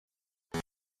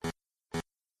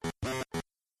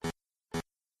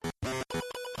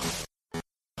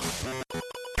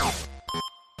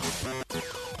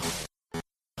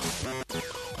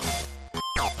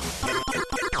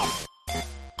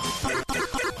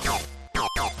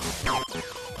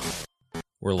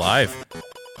We're live.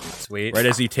 Sweet. Right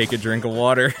as you take a drink of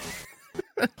water.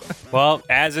 Well,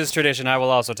 as is tradition, I will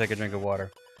also take a drink of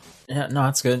water. Yeah, no,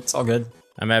 it's good. It's all good.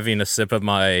 I'm having a sip of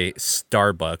my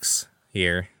Starbucks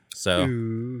here.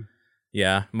 So,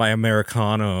 yeah, my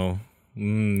Americano.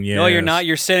 Yes. No, you're not.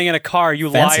 You're sitting in a car, you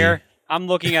Fancy. liar. I'm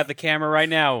looking at the camera right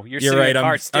now. You're You're sitting right. in a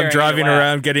car I'm staring at driving your lap.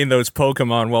 around getting those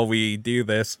Pokemon while we do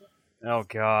this. Oh,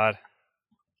 God.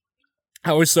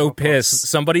 I was so pissed.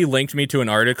 Somebody linked me to an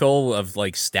article of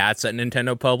like stats that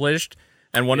Nintendo published,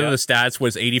 and one of the stats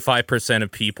was 85%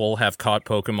 of people have caught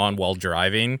Pokemon while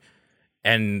driving.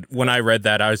 And when I read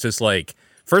that, I was just like,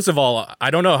 first of all,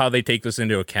 I don't know how they take this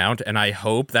into account, and I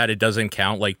hope that it doesn't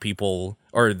count like people,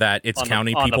 or that it's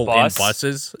counting people in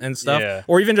buses and stuff,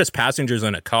 or even just passengers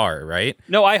in a car, right?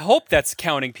 No, I hope that's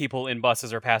counting people in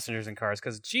buses or passengers in cars,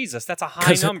 because Jesus, that's a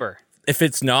high number. If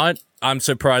it's not, I'm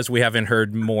surprised we haven't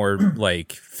heard more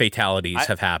like fatalities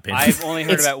have happened. I've only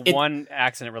heard about one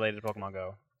accident related to Pokemon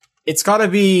Go. It's got to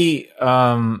be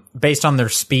based on their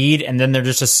speed, and then they're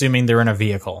just assuming they're in a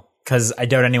vehicle, because I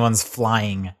doubt anyone's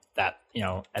flying that,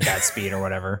 at that speed or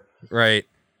whatever. Right.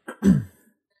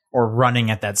 Or running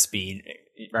at that speed,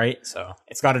 right? So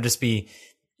it's got to just be,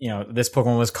 this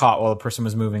Pokemon was caught while the person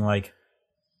was moving like,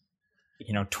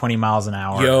 20 miles an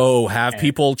hour. Yo, have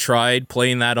people tried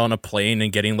playing that on a plane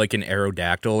and getting like an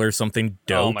Aerodactyl or something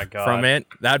dope from it?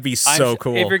 That'd be so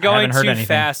cool. If you're going too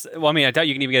fast, well, I mean, I doubt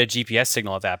you can even get a GPS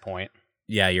signal at that point.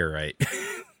 Yeah, you're right.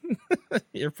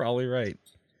 You're probably right.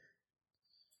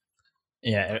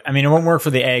 Yeah, I mean, it won't work for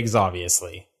the eggs,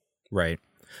 obviously. Right.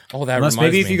 Oh, that Unless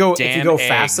reminds maybe me. if you go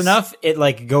fast enough, it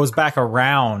like goes back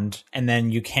around, and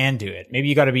then you can do it. Maybe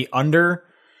you got to be under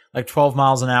like 12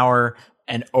 miles an hour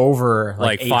and over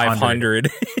like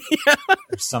 500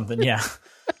 or something. Yeah,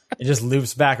 it just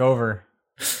loops back over.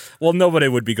 Well, nobody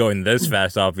would be going this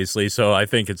fast, obviously, so I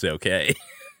think it's okay.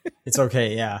 It's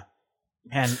okay. Yeah,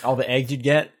 man, all the eggs you'd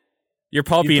get. You're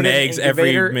popping eggs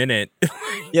every minute.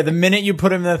 Yeah, the minute you put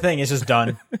them in the thing, it's just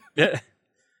done.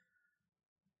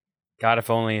 God, if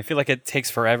only. I feel like it takes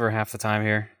forever half the time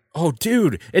here. Oh,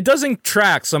 dude, it doesn't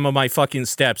track some of my fucking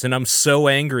steps, and I'm so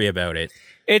angry about it.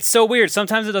 It's so weird.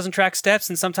 Sometimes it doesn't track steps,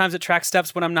 and sometimes it tracks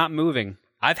steps when I'm not moving.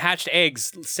 I've hatched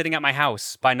eggs sitting at my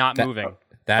house by not moving.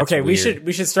 That's okay. Weird.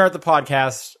 We should start the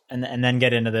podcast and then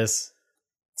get into this.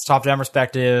 It's top down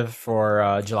perspective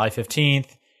for July 15th.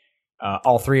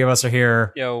 All three of us are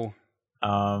here. Yo.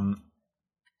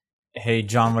 Hey,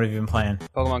 John, what have you been playing?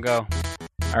 Pokemon Go.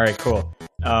 All right, cool.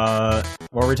 What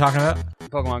were we talking about?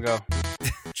 Pokemon Go.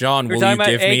 John, will you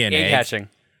give me an egg? Egg hatching.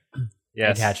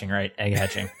 Yes. Egg hatching, right? Egg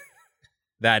hatching.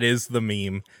 That is the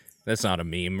meme. That's not a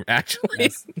meme, actually.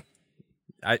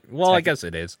 I guess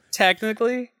it is.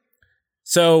 Technically.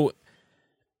 So,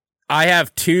 I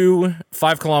have 2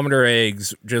 5-kilometer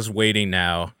eggs just waiting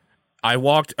now. I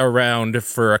walked around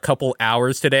for a couple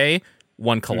hours today,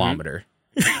 1 kilometer.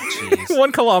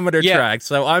 1 kilometer track,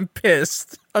 so I'm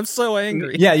pissed. I'm so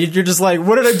angry. Yeah, you're just like,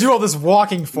 what did I do all this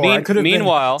walking for? I could have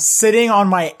been sitting on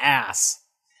my ass,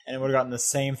 and it would have gotten the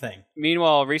same thing.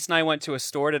 Meanwhile, Reese and I went to a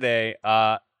store today,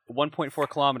 1.4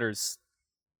 kilometers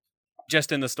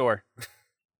just in the store.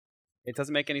 It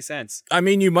doesn't make any sense. I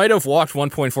mean, you might have walked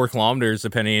 1.4 kilometers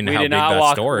depending on how big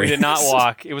that store is. We did not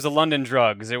walk. It was a London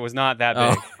Drugs. It was not that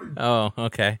big. Oh,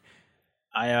 okay.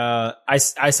 I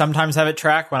sometimes have it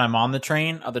track when I'm on the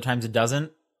train. Other times it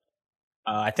doesn't.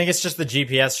 I think it's just the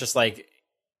GPS just like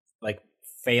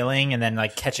failing and then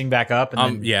like catching back up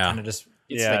and then kind of just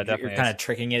you're kind of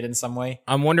tricking it in some way.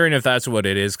 I'm wondering if that's what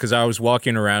it is, because I was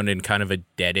walking around in kind of a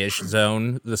deadish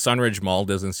zone. The Sunridge Mall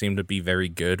doesn't seem to be very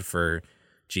good for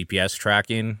GPS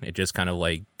tracking. It just kind of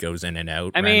like goes in and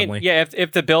out randomly. Mean, yeah,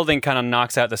 if the building kind of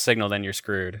knocks out the signal, then you're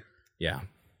screwed. Yeah.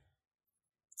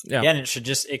 Yeah, and it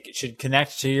should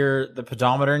connect to the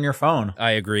pedometer in your phone.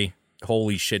 I agree.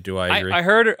 Holy shit, do I agree. I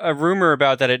heard a rumor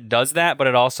about that it does that, but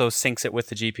it also syncs it with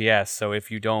the GPS. So if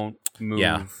you don't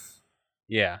move,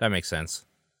 yeah, that makes sense.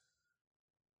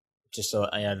 Just so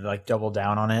I had like double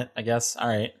down on it, I guess. All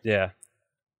right. Yeah.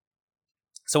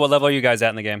 So what level are you guys at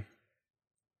in the game?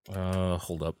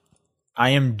 Hold up.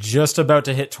 I am just about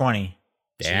to hit 20.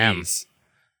 Damn. Jeez.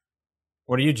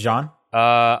 What are you, John?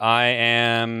 I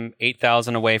am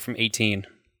 8,000 away from 18.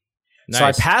 Nice. So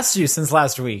I passed you since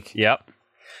last week. Yep.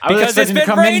 Because it's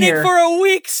been raining for a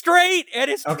week straight,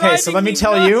 and it's okay. So let me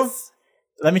tell nuts.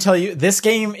 you, this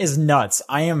game is nuts.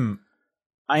 I am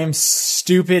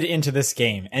stupid into this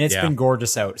game, and it's been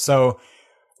gorgeous out. So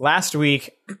last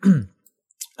week,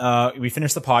 we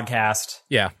finished the podcast.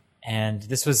 Yeah. And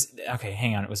this was okay.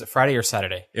 Hang on, was it Friday or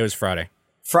Saturday? It was Friday.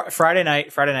 Friday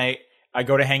night. I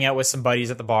go to hang out with some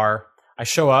buddies at the bar. I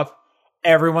show up.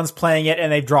 Everyone's playing it,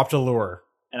 and they dropped a lure.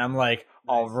 And I'm like,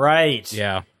 all right.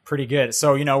 Yeah. Pretty good.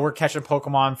 So, we're catching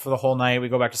Pokemon for the whole night. We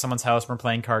go back to someone's house, and we're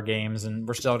playing card games, and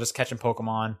we're still just catching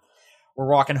Pokemon. We're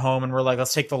walking home, and we're like,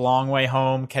 let's take the long way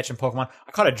home, catching Pokemon.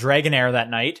 I caught a Dragonair that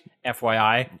night,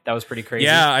 FYI. That was pretty crazy.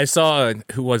 Yeah, I saw,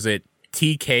 who was it?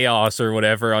 T Chaos or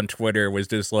whatever on Twitter was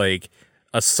just like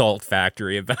a salt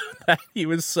factory about that. He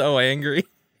was so angry.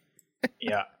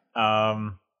 Yeah.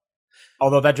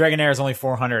 Although that Dragonair is only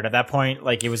 400. At that point,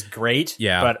 like, it was great.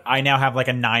 Yeah. But I now have like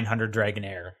a 900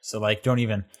 Dragonair. So, like, don't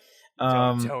even.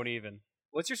 Don't even.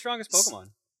 What's your strongest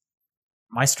Pokemon?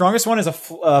 My strongest one is a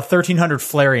 1300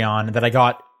 Flareon that I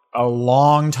got a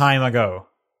long time ago.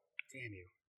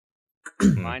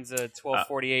 Damn you. Mine's a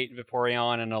 1248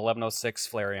 Vaporeon and an 1106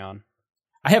 Flareon.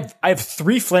 I have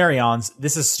 3 Flareons.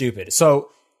 This is stupid. So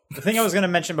the thing I was going to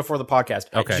mention before the podcast.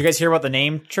 Okay. Did you guys hear about the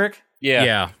name trick?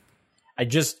 Yeah.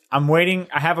 I'm waiting.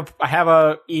 I have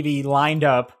a Eevee lined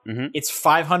up. Mm-hmm. It's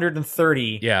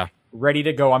 530. Yeah. Ready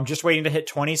to go. I'm just waiting to hit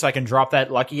 20 so I can drop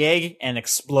that lucky egg and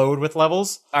explode with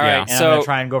levels. All right. And So I'm going to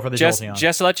try and go for the Jolteon.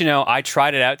 Just to let you know, I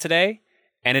tried it out today,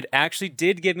 and it actually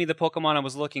did give me the Pokemon I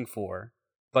was looking for.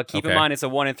 But keep in mind, it's a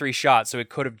 1 in 3 shot, so it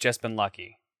could have just been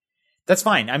lucky. That's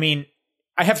fine. I mean,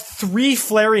 I have 3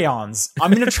 Flareons.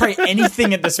 I'm going to try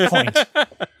anything at this point.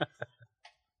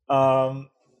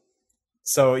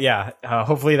 So yeah,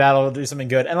 hopefully that'll do something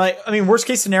good. And worst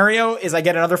case scenario is I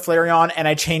get another Flareon and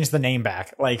I change the name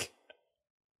back. Like,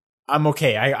 I'm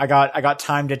okay. I got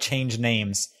time to change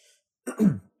names.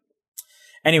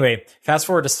 Anyway, fast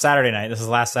forward to Saturday night. This is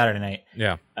last Saturday night.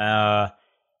 Yeah.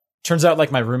 Turns out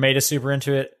like my roommate is super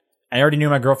into it. I already knew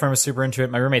my girlfriend was super into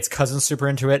it. My roommate's cousin's super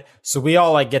into it. So we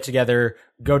all like get together,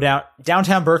 go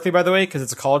downtown Berkeley, by the way, because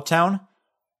it's a college town,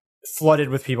 flooded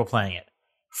with people playing it.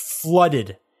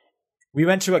 Flooded. We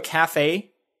went to a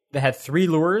cafe that had 3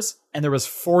 lures, and there was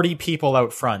 40 people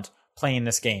out front playing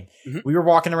this game. Mm-hmm. We were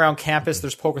walking around campus.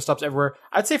 There's Pokestops everywhere.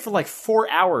 I'd say for like 4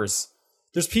 hours.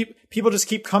 There's people just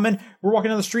keep coming. We're walking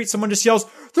down the street. Someone just yells,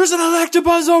 "There's an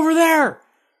Electabuzz over there!"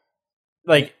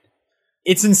 Like,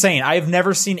 it's insane. I've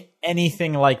never seen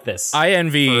anything like this. I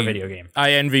envy for a video game.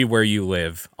 I envy where you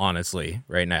live, honestly,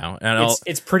 right now. And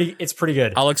it's pretty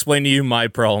good. I'll explain to you my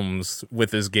problems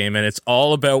with this game, and it's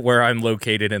all about where I'm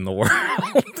located in the world.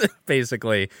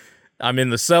 Basically, I'm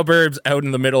in the suburbs, out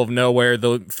in the middle of nowhere.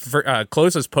 The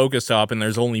closest Pokestop, and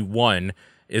there's only one,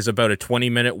 is about a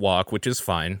 20-minute walk, which is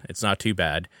fine. It's not too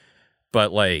bad.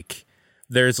 But like,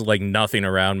 there's like nothing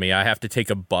around me. I have to take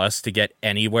a bus to get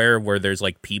anywhere where there's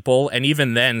like people. And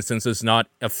even then, since it's not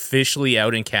officially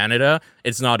out in Canada,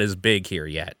 it's not as big here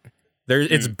yet.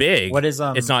 It's big. What is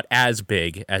It's not as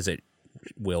big as it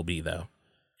will be, though.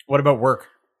 What about work?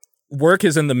 Work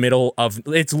is in the middle of,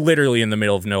 it's literally in the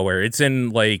middle of nowhere. It's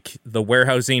in like the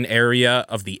warehousing area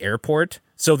of the airport.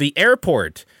 So the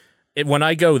airport, when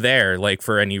I go there, like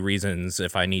for any reasons,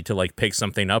 if I need to like pick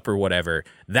something up or whatever,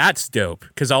 that's dope.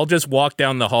 Because I'll just walk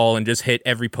down the hall and just hit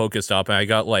every Pokestop, and I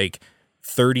got like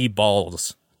 30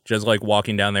 balls just like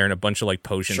walking down there and a bunch of like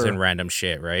potions and random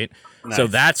shit, right? Nice. So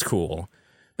that's cool.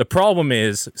 The problem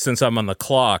is, since I'm on the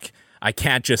clock, I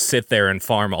can't just sit there and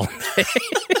farm all day.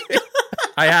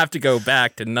 I have to go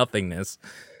back to nothingness.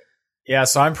 Yeah,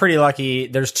 so I'm pretty lucky.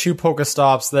 There's 2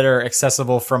 Pokestops that are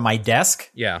accessible from my desk.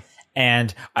 Yeah.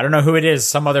 And I don't know who it is.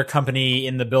 Some other company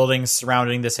in the buildings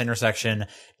surrounding this intersection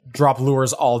drop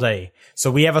lures all day.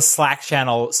 So we have a Slack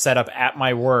channel set up at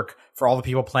my work for all the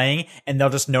people playing, and they'll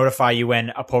just notify you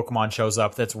when a Pokemon shows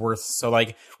up that's worth. So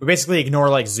like, we basically ignore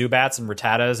like Zubats and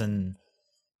Rattatas and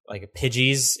like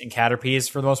Pidgeys and Caterpies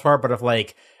for the most part. But if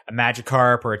like a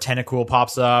Magikarp or a Tentacool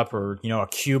pops up, or a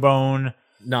Cubone.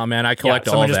 No, man, I collect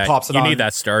all just that. Pops it you on. need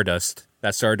that Stardust.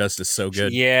 That Stardust is so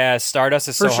good. Yeah, Stardust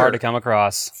is so hard to come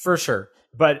across. For sure.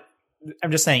 But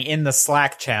I'm just saying, in the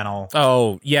Slack channel.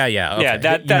 Oh, yeah. Okay. Yeah,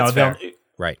 that's fair.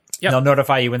 Right. Yep. They'll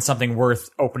notify you when something worth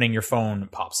opening your phone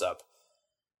pops up.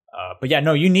 But yeah,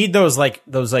 no, you need those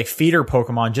feeder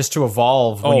Pokemon just to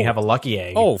evolve when you have a lucky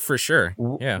egg. Oh, for sure.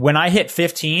 Yeah. When I hit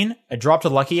 15, I dropped a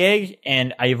lucky egg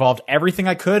and I evolved everything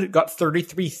I could, got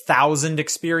 33,000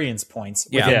 experience points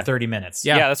within 30 minutes.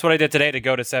 Yeah, that's what I did today to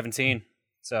go to 17.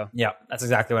 So yeah, that's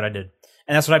exactly what I did.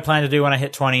 And that's what I plan to do when I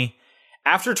hit 20.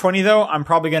 After 20, though, I'm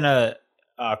probably going to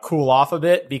cool off a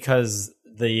bit, because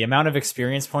the amount of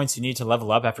experience points you need to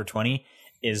level up after 20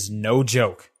 is no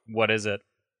joke. What is it?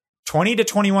 20 to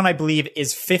 21, I believe,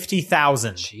 is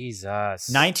 50,000. Jesus.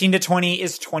 19 to 20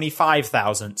 is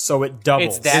 25,000. So it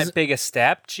doubles. It's that big a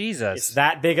step? Jesus. It's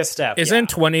that big a step. Isn't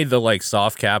 20 the like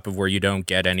soft cap of where you don't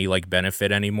get any like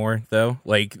benefit anymore, though?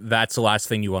 Like, that's the last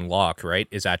thing you unlock, right?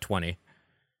 Is at 20.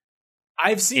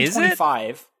 I've seen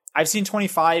 25. I've seen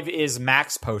 25 is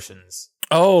max potions.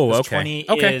 Oh, okay. 20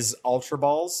 okay. is Ultra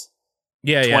Balls.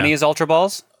 Yeah, 20 is Ultra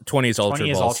Balls? 20 is Ultra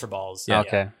 20 Balls. is Ultra Balls. Yeah.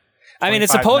 Okay. I mean,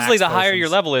 it's 25 supposedly max the higher potions. your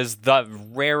level is, the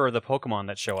rarer the Pokemon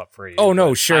that show up for you. Oh, no,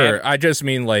 But sure. I just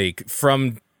mean, like,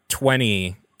 from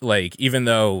 20, like, even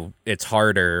though it's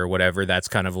harder or whatever, that's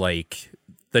kind of, like,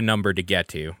 the number to get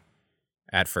to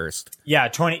at first. Yeah,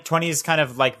 20 is kind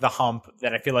of like the hump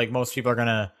that I feel like most people are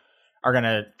gonna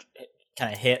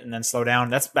kind of hit and then slow down.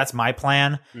 That's my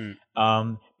plan.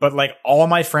 But like all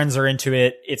my friends are into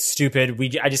it. It's stupid.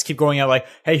 I just keep going out like,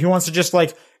 hey, who wants to just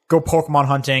like go Pokemon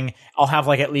hunting? I'll have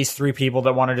like at least 3 people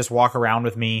that want to just walk around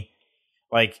with me.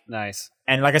 Like nice.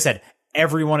 And like I said,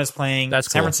 everyone is playing.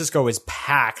 That's San cool. Francisco is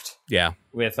packed. Yeah.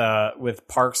 With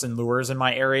parks and lures in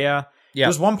my area. Yeah.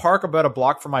 There's one park about a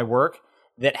block from my work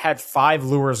that had 5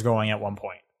 lures going at one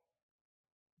point.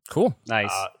 Cool.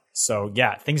 Nice. So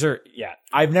yeah,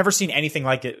 I've never seen anything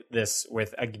like this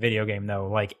with a video game though.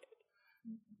 Like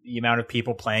the amount of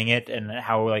people playing it and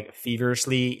how like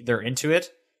feverishly they're into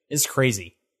it is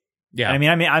crazy. Yeah. And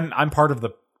I mean, I'm part of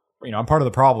the, I'm part of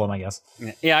the problem, I guess.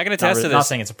 Yeah, I can attest to this. Not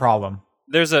saying it's a problem.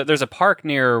 There's a park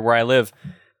near where I live,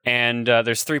 and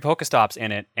there's 3 Pokestops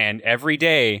in it, and every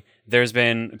day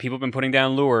people have been putting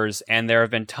down lures, and there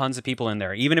have been tons of people in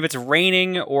there. Even if it's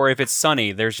raining or if it's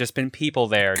sunny, there's just been people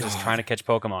there just trying to catch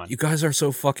Pokemon. You guys are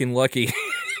so fucking lucky.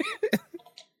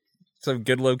 It's a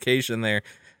good location there.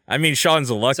 I mean, Sean's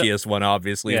the luckiest one,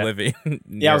 obviously, living.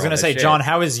 Yeah, I was gonna say, John,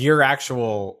 how is your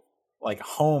actual like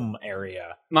home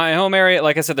area? My home area,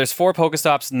 like I said, there's 4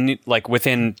 Pokestops like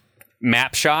within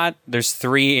map shot. There's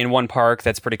 3 in one park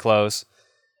that's pretty close.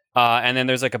 And then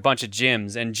there's like a bunch of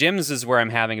gyms, and gyms is where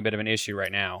I'm having a bit of an issue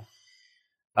right now.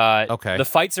 Okay. The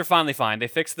fights are finally fine. They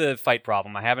fixed the fight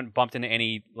problem. I haven't bumped into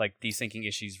any like desyncing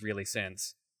issues really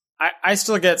since. I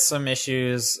still get some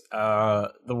issues. The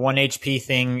 1 HP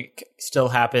thing still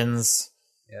happens.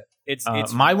 Yeah.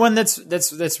 It's my one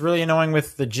that's really annoying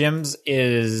with the gyms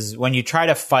is when you try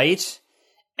to fight,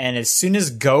 and as soon as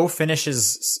Go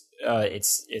finishes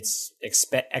its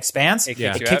expanse, it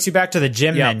kicks you back to the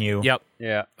gym menu. Yep.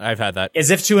 Yeah. I've had that.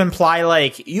 As if to imply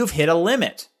like you've hit a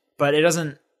limit, but it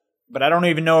doesn't. But I don't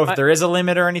even know if there is a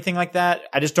limit or anything like that.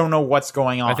 I just don't know what's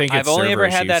going on. I think I've only ever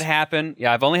had issues. that happen.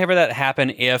 Yeah, I've only ever had that happen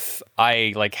if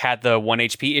I like had the 1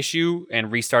 HP issue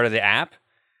and restarted the app,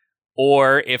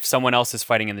 or if someone else is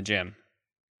fighting in the gym.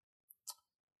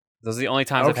 Those are the only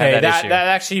times I've had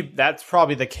that issue. That's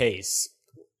probably the case.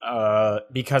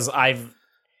 Because I've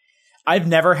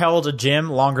never held a gym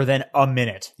longer than a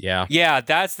minute. Yeah. Yeah,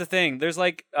 that's the thing. There's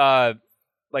like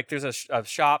there's a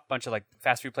shop, bunch of like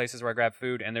fast food places where I grab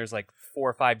food, and there's like 4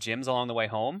 or 5 gyms along the way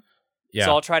home. Yeah.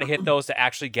 So I'll try to hit those to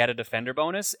actually get a defender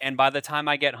bonus, and by the time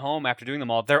I get home after doing them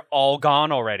all, they're all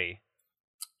gone already.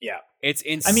 Yeah. It's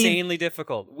insanely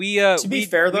difficult. To be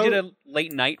fair, though, we did a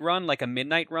late night run, like a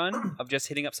midnight run of just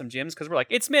hitting up some gyms because we're like,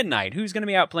 it's midnight. Who's going to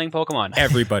be out playing Pokemon?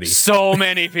 Everybody. So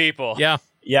many people. Yeah.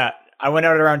 Yeah. I went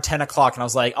out around 10 o'clock and I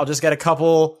was like, I'll just get a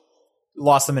couple.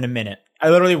 Lost them in a minute. I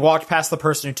literally walked past the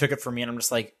person who took it from me and I'm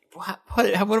just like, what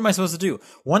am I supposed to do?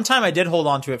 One time I did hold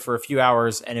on to it for a few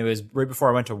hours and it was right before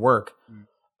I went to work.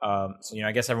 So,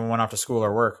 I guess everyone went off to school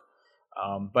or work.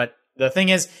 But the thing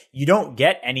is, you don't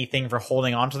get anything for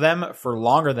holding on to them for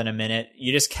longer than a minute.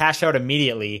 You just cash out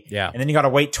immediately. Yeah. And then you got to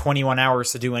wait 21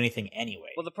 hours to do anything anyway.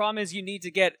 Well, the problem is you need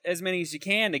to get as many as you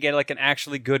can to get like an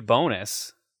actually good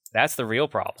bonus. That's the real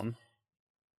problem.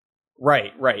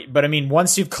 Right. But I mean,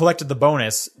 once you've collected the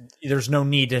bonus, there's no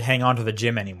need to hang on to the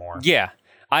gym anymore. Yeah.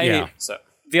 So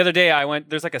the other day I went,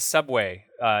 there's like a Subway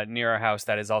near our house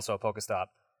that is also a Pokestop.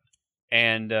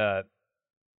 And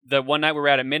the one night we were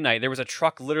at midnight, there was a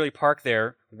truck literally parked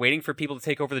there waiting for people to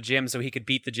take over the gym so he could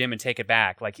beat the gym and take it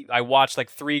back. Like I watched like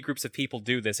 3 groups of people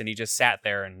do this and he just sat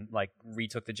there and like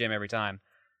retook the gym every time.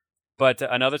 But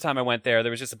another time I went there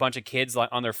was just a bunch of kids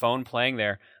on their phone playing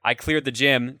there. I cleared the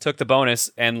gym, took the bonus,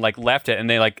 and like left it. And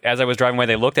they like, as I was driving away,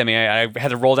 they looked at me. I had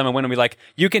to roll down my window and be like,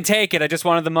 "You can take it. I just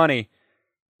wanted the money."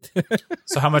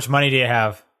 So how much money do you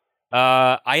have?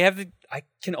 I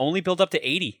can only build up to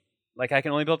 80. Like I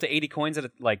can only build up to 80 coins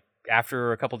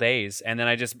after a couple days, and then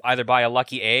I just either buy a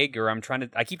lucky egg or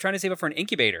I keep trying to save up for an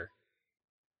incubator.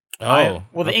 The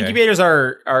incubators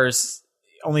are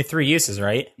only 3 uses,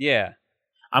 right? Yeah.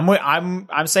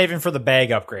 I'm saving for the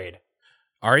bag upgrade.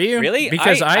 Are you? Really?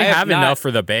 Because I have not. enough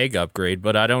for the bag upgrade,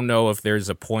 but I don't know if there's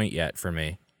a point yet for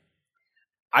me.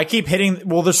 I keep hitting.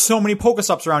 Well, there's so many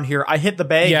Pokestops around here. I hit the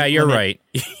bag. Yeah, you're right.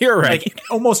 You're right. Like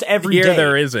almost every here day.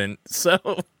 There isn't. So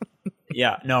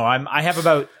yeah, no, I have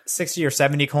about 60 or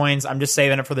 70 coins. I'm just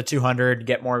saving it for the 200.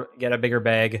 Get a bigger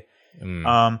bag.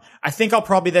 I think I'll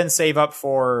probably then save up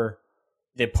for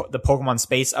the Pokemon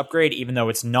Space upgrade, even though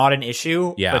it's not an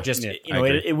issue. Yeah. But just,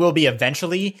 it will be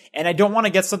eventually. And I don't want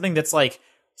to get something that's like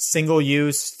single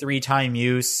use, 3-time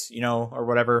use, or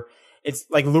whatever. It's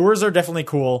like lures are definitely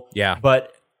cool. Yeah.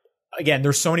 But again,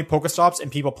 there's so many Pokestops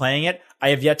and people playing it. I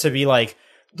have yet to be like,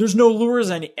 there's no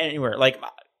lures anywhere. Like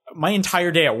my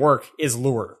entire day at work is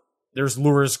lure. There's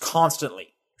lures constantly.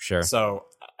 Sure. So,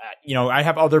 I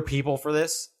have other people for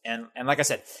this. And like I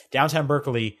said, downtown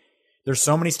Berkeley, there's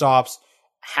so many stops.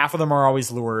 Half of them are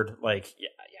always lured. Like, yeah.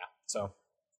 So,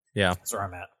 yeah, that's where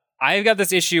I'm at. I've got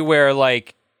this issue where,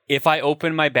 like, if I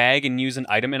open my bag and use an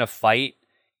item in a fight,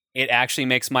 it actually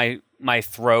makes my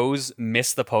throws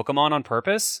miss the Pokemon on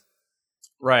purpose.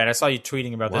 Right, I saw you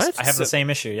tweeting about this. What? I have the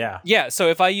same issue, yeah. Yeah, so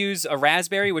if I use a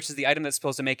raspberry, which is the item that's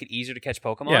supposed to make it easier to catch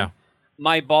Pokemon,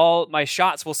 my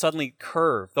shots will suddenly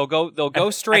curve. They'll go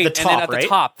straight, at the top, and then at right? the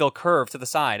top they'll curve to the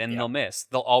side, and they'll miss.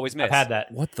 They'll always miss. I've had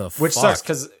that. What the fuck? Which sucks,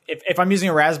 because if I'm using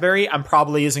a raspberry, I'm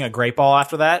probably using a great ball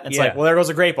after that. It's like, well, there goes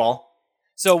a great ball.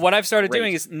 So what I've started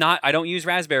doing is I don't use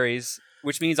raspberries,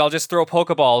 which means I'll just throw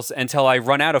Pokeballs until I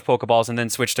run out of Pokeballs and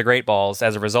then switch to Great Balls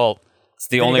as a result. It's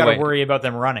the only way. You gotta worry about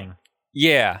them running.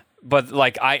 Yeah, but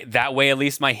like that way at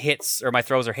least my hits or my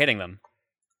throws are hitting them.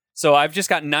 So I've just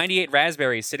got 98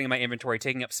 raspberries sitting in my inventory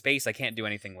taking up space I can't do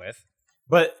anything with.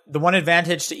 But the one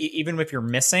advantage to even if you're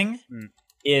missing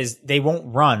is they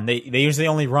won't run. They usually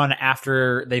only run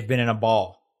after they've been in a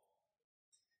ball.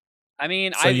 I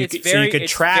mean, you could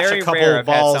trash a couple rare of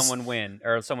balls. I've had someone win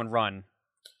or someone run.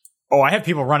 Oh, I have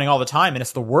people running all the time, and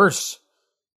it's the worst.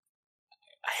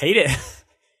 I hate it.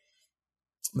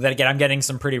 But then again, I'm getting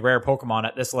some pretty rare Pokemon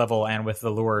at this level, and with the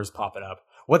lures popping up.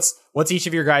 What's each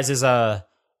of your guys'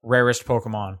 rarest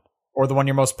Pokemon, or the one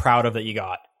you're most proud of that you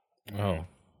got? Oh,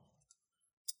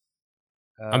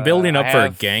 I'm building up for a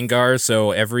Gengar,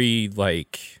 so every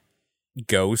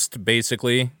ghost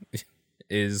basically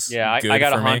is good I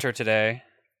got for a Hunter today.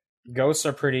 Ghosts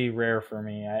are pretty rare for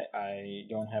me. I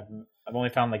don't have. I've only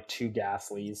found 2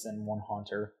 Ghastlies and 1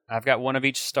 Haunter. I've got one of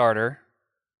each starter.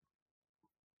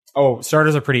 Oh,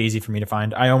 starters are pretty easy for me to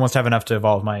find. I almost have enough to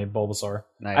evolve my Bulbasaur.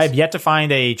 Nice. I have yet to find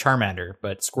a Charmander,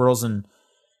 but Squirtles and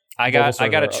I got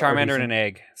Bulbasaur a Charmander and an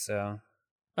egg. So,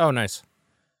 oh, nice.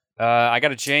 I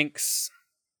got a Jinx.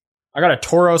 I got a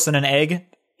Tauros and an egg.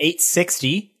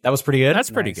 860. That was pretty good.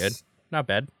 That's pretty good. Not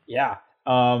bad. Yeah.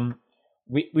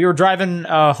 We were driving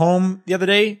home the other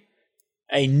day.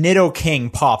 A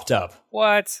Nidoking popped up.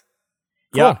 What?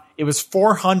 Yeah, it was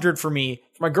 400 for me.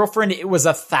 For my girlfriend, it was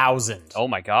 1,000. Oh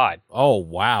my god. Oh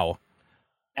wow.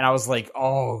 And I was like,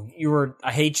 "Oh,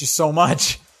 I hate you so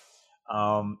much."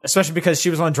 Especially because she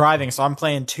was on driving, so I'm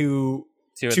playing two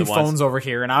phones over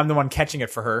here, and I'm the one catching it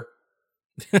for her.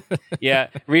 Yeah,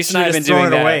 Reese and I have been doing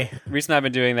that. Reese and I have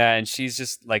been doing that, and she's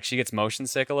just she gets motion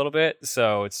sick a little bit,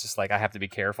 so it's just I have to be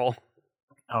careful.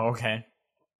 Oh, okay.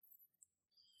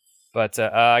 But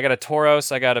I got a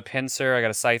Tauros, I got a Pinsir, I got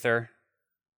a Scyther.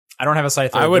 I don't have a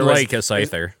Scyther. I would like a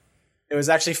Scyther. It was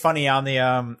actually funny on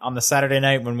the Saturday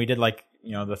night when we did the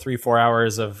 3-4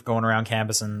 hours of going around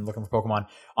campus and looking for Pokemon.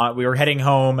 We were heading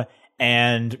home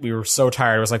and we were so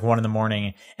tired. It was 1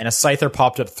 a.m, and a Scyther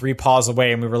popped up 3 paws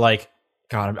away, and we were like,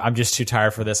 God, I'm just too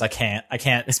tired for this. I can't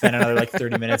spend another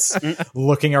 30 minutes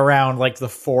looking around the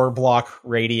 4-block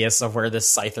radius of where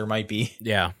this Scyther might be.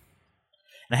 Yeah.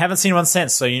 And I haven't seen one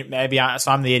since, so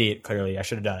so I'm the idiot. Clearly, I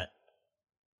should have done it.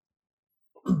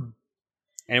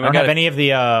 I don't have any of the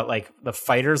the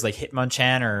fighters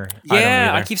Hitmonchan or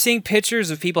I keep seeing pictures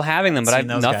of people having them, but I have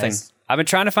nothing. Guys. I've been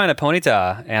trying to find a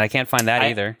Ponyta, and I can't find that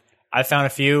either. I found a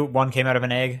few. One came out of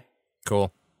an egg.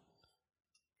 Cool.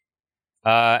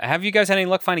 Have you guys had any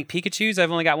luck finding Pikachus?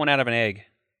 I've only got one out of an egg.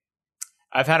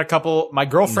 I've had a couple. My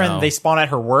girlfriend, they spawn at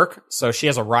her work, so she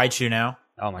has a Raichu now.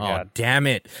 Oh my god! Damn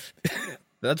it!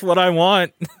 That's what I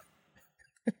want.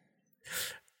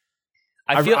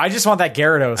 I just want that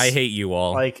Gyarados. I hate you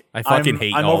all. I fucking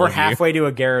hate I'm all over of you. halfway to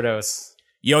a Gyarados.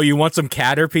 Yo, you want some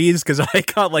Caterpies? Because I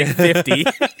got 50.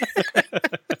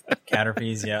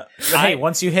 Caterpies, yeah. But hey,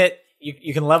 once you hit,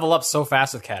 you can level up so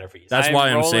fast with Caterpies. That's why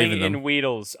I'm saving them. In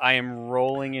Weedles. I am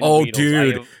rolling in Weedles. Oh,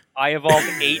 dude. I evolved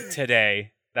 8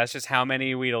 today. That's just how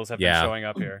many Weedles have been showing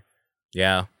up here.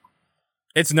 Yeah.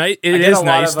 It's nice. It is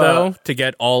nice, though, to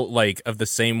get all of the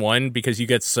same one, because you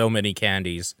get so many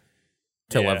candies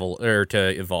to level or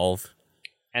to evolve.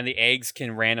 And the eggs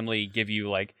can randomly give you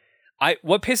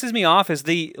what pisses me off is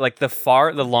the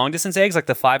long distance eggs,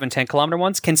 the 5 and 10 kilometer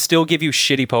ones, can still give you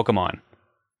shitty Pokemon.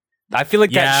 I feel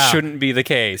that shouldn't be the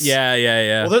case.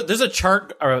 Yeah. Well, there's a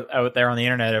chart out there on the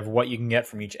internet of what you can get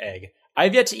from each egg.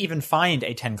 I've yet to even find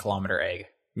a 10 kilometer egg.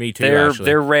 Me too.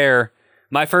 They're rare.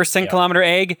 My first 10 kilometer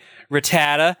egg,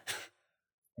 Rattata.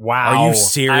 Wow. Are you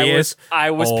serious? I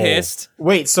was pissed.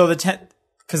 Wait, so the 10,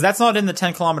 because that's not in the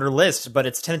 10-kilometer list, but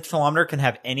it's 10-kilometer can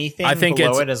have anything I think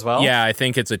below it as well? Yeah, I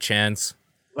think it's a chance.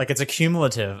 Like it's a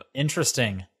cumulative.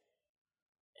 Interesting.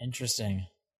 I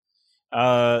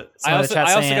also got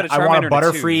a I want a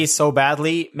Butterfree so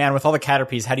badly. Man, with all the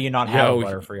Caterpies, how do you not have a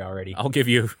Butterfree already? I'll give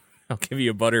you a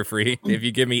Butterfree if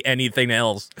you give me anything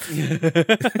else.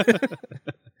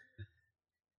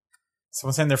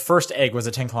 Someone's saying their first egg was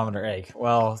a 10-kilometer egg.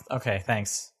 Well, okay,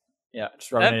 thanks. Yeah,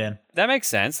 just rubbing it in. That makes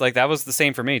sense. Like, that was the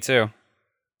same for me, too.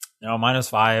 No, mine was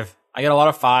 5. I get a lot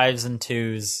of 5s and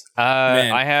 2s.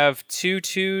 I have 2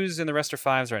 2s and the rest are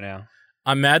 5s right now.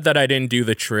 I'm mad that I didn't do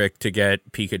the trick to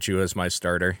get Pikachu as my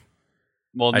starter.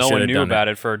 Well, no one knew about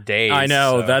it for days. I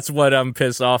know. So. That's what I'm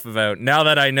pissed off about. Now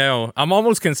that I know, I'm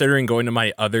almost considering going to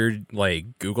my other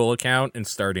Google account and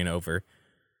starting over.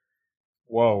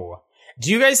 Whoa. Do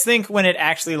you guys think when it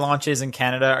actually launches in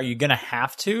Canada, are you going to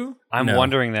have to? I'm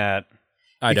wondering that.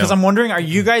 Because I'm wondering, are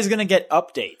you guys going to get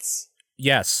updates?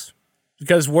 Yes.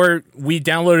 Because we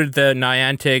downloaded the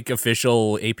Niantic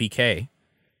official APK.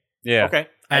 Yeah. Okay.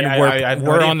 And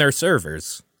we're on their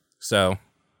servers. So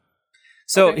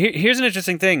here's an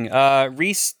interesting thing.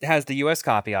 Reese has the US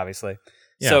copy, obviously.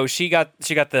 Yeah. So she got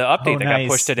the update that got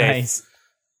pushed today. Nice.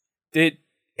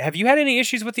 Have you had any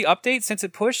issues with the update since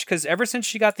it pushed? Because ever since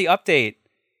she got the update,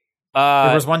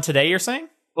 there was one today. You're saying?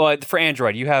 Well, for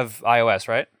Android, you have iOS,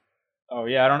 right? Oh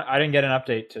yeah, I didn't get an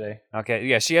update today. Okay,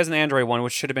 yeah, she has an Android one,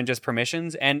 which should have been just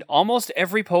permissions, and almost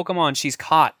every Pokemon she's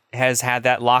caught has had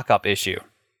that lockup issue.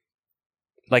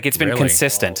 Like it's been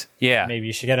consistent. Well, yeah, maybe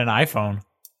you should get an iPhone.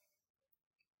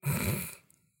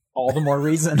 All the more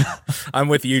reason. I'm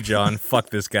with you, John. Fuck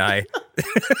this guy.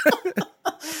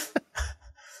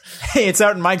 Hey, it's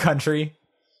out in my country.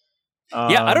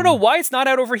 Yeah, I don't know why it's not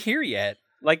out over here yet.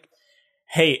 Like,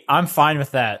 hey, I'm fine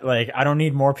with that. Like, I don't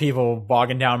need more people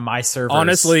bogging down my servers.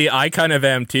 Honestly, I kind of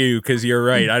am too, because you're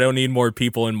right. I don't need more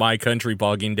people in my country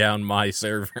bogging down my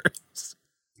servers.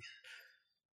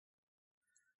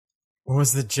 What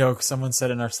was the joke? Someone said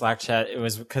in our Slack chat, it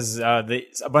was because a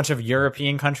bunch of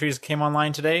European countries came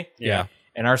online today. Yeah.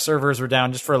 And our servers were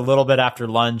down just for a little bit after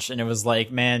lunch, and it was like,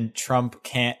 man, Trump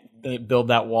can't build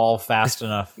that wall fast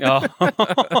enough.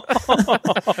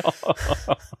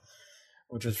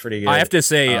 Which was pretty good. I have to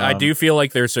say, I do feel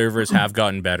like their servers have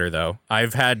gotten better, though.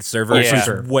 I've had server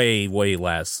issues way, way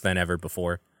less than ever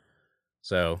before.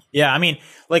 So yeah, I mean,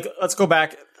 like, let's go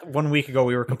back 1 week ago.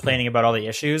 We were complaining about all the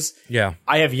issues. Yeah,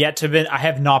 I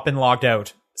have not been logged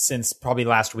out since probably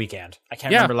last weekend. I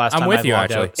can't remember last time I logged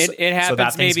out. It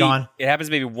happens it happens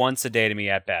maybe once a day to me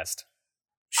at best.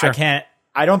 Sure.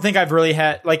 I don't think I've really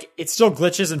had, like, it still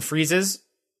glitches and freezes,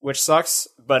 which sucks.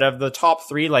 But of the top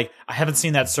 3, like, I haven't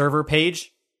seen that server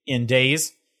page in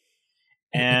days.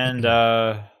 And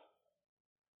I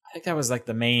think that was like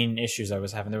the main issues I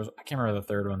was having. I can't remember the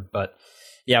third one, but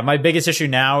yeah, my biggest issue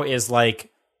now is like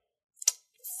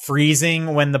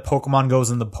freezing when the Pokemon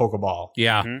goes in the Pokeball.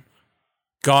 Yeah. Mm-hmm.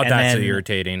 God, that's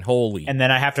irritating. Holy. And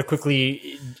then I have to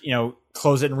quickly,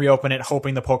 close it and reopen it,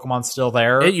 hoping the Pokemon's still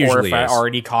there. It usually or if I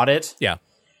already caught it. Yeah.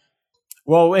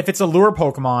 Well, if it's a lure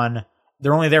Pokemon,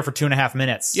 they're only there for 2.5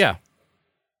 minutes. Yeah.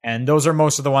 And those are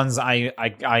most of the ones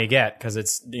I get because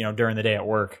it's, during the day at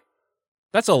work.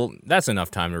 That's enough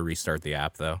time to restart the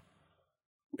app, though.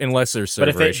 Unless there's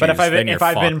server issues. But if I've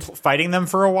been fighting them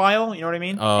for a while, you know what I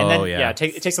mean? Oh, and then, yeah.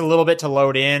 It takes a little bit to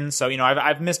load in. So,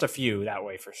 I've missed a few that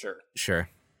way for sure. Sure.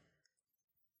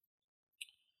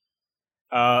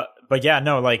 But yeah,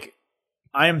 no, like,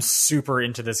 I am super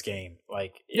into this game.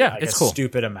 Like, it's cool.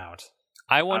 Stupid amount.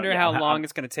 I wonder how long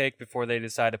it's going to take before they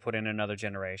decide to put in another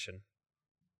generation.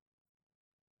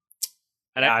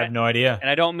 And I have no idea. And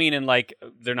I don't mean in like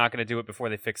they're not going to do it before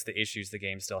they fix the issues the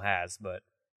game still has, but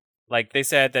like they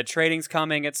said that trading's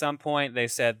coming at some point. They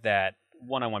said that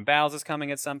one-on-one battles is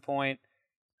coming at some point.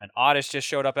 An Oddish just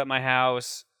showed up at my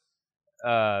house.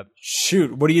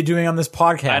 Shoot, what are you doing on this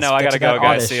podcast? I know, I got to go,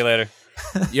 guys. Oddish. See you later.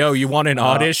 Yo, you want an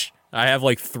Oddish? I have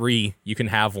like 3. You can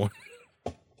have one.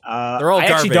 They're all I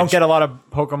garbage. actually don't get a lot of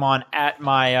Pokemon at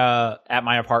my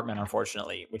apartment,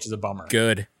 unfortunately, which is a bummer.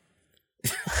 Good.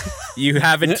 You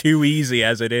have it too easy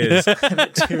as it is.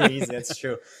 Too easy. That's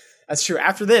true. That's true.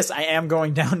 After this, I am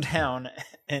going downtown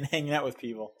and hanging out with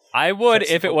people. I would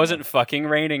if it wasn't fucking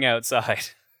raining outside.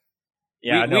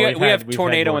 Yeah, we have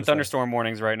tornado and thunderstorm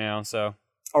warnings right now. So.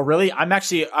 Oh really? I'm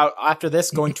actually after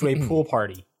this going to a pool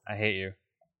party. I hate you.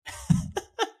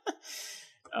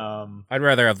 I'd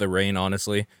rather have the rain,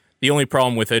 honestly. The only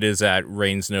problem with it is that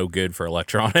rain's no good for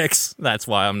electronics. That's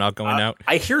why I'm not going out.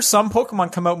 I hear some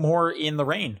Pokemon come out more in the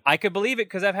rain. I could believe it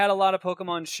because I've had a lot of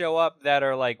Pokemon show up that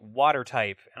are like water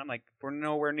type, and I'm like, we're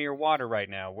nowhere near water right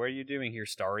now. What are you doing here,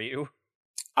 Staryu?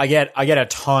 I get a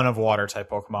ton of water type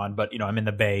Pokemon, but I'm in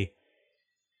the Bay.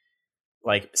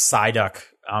 Like Psyduck,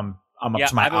 I'm up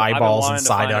to my eyeballs in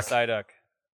Psyduck.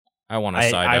 I want a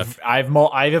Psyduck.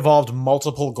 I've evolved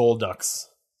multiple Golducks.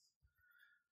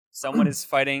 Someone is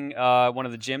fighting one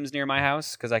of the gyms near my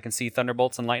house because I can see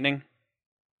thunderbolts and lightning.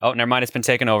 Oh, never mind. It's been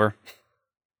taken over.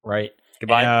 Right.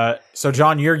 Goodbye. So,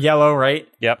 John, you're yellow, right?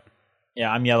 Yep.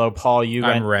 Yeah, I'm yellow. Paul,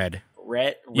 I'm red.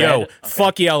 Red? Yo, okay.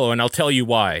 Fuck yellow, and I'll tell you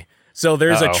why. So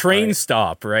there's a train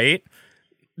stop, right?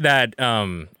 That,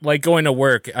 like going to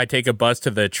work, I take a bus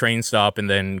to the train stop and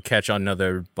then catch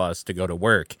another bus to go to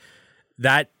work.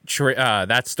 That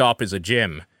stop is a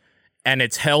gym, and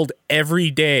it's held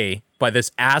every day by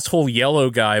this asshole yellow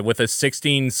guy with a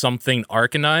 16-something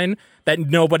Arcanine that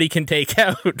nobody can take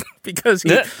out because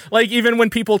he, like, even when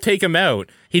people take him out,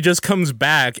 he just comes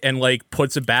back and like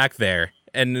puts it back there,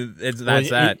 and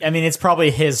that. I mean, it's probably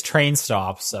his train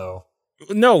stop, so.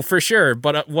 No, for sure.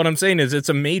 But what I'm saying is it's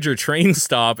a major train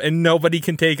stop and nobody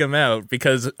can take him out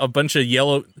because a bunch of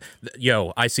yellow.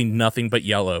 Yo, I see nothing but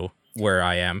yellow where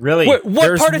I am. Really? What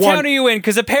part of town are you in?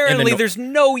 Because apparently there's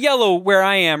no yellow where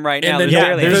I am right now.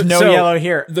 There's no yellow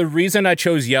here. The reason I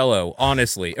chose yellow,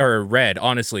 honestly, or red,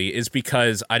 honestly, is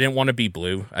because I didn't want to be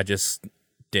blue. I just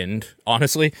didn't,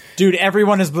 honestly. Dude,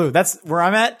 everyone is blue. That's where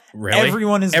I'm at. Really?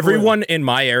 Everyone is blue. Everyone in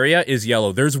my area is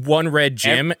yellow. There's one red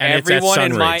gym, and it's at Sunridge.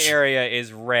 Everyone in my area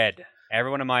is red.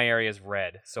 Everyone in my area is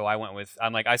red. So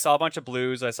I'm like, I saw a bunch of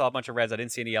blues. I saw a bunch of reds. I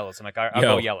didn't see any yellows. So I'm like, I'll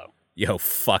go yellow. Yo,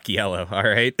 fuck yellow, all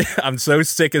right? I'm so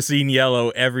sick of seeing yellow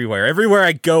everywhere. Everywhere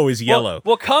I go is yellow.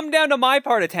 Well, come down to my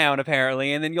part of town,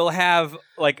 apparently, and then you'll have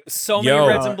like so many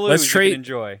reds and blues you can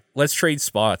enjoy. Let's trade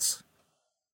spots.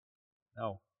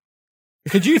 No.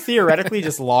 Could you theoretically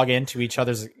just log into each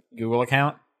other's Google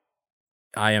account?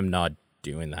 I am not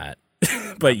doing that.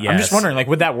 But yes. I'm just wondering, like,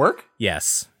 would that work?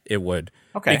 Yes, it would.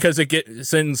 Okay. Because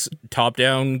since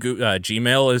top-down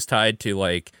Gmail is tied to,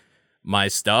 like, my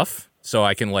stuff, so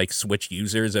I can, like, switch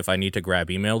users if I need to grab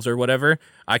emails or whatever,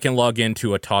 I can log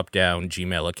into a top-down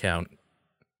Gmail account.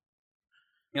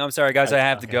 I'm sorry, guys. I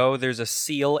have to go. There's a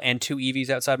seal and 2 Eevees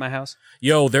outside my house.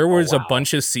 Yo, there was a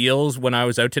bunch of seals when I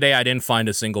was out today. I didn't find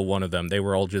a single one of them. They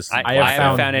were all just... I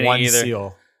haven't found any either.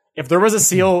 Seal. If there was a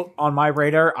seal on my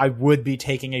radar, I would be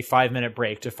taking a 5-minute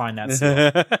break to find that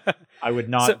seal. I would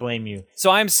not blame you.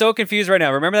 So I'm so confused right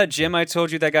now. Remember that gym I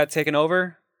told you that got taken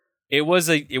over? It was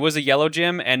a yellow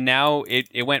gym, and now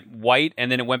it went white, and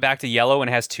then it went back to yellow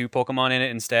and has 2 Pokemon in it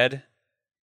instead.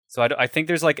 So I think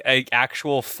there's like an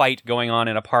actual fight going on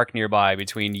in a park nearby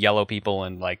between yellow people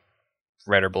and like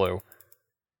red or blue.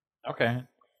 Okay.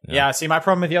 Yeah, see, my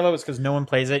problem with yellow is because no one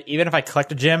plays it. Even if I collect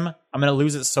a gym, I'm going to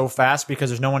lose it so fast because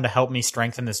there's no one to help me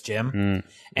strengthen this gym.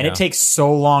 And it takes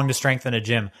so long to strengthen a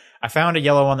gym. I found a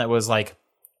yellow one that was like,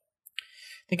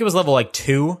 I think it was level like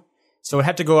 2. So it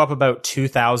had to go up about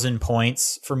 2,000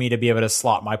 points for me to be able to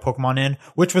slot my Pokemon in,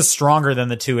 which was stronger than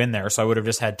the 2 in there. So I would have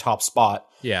just had top spot.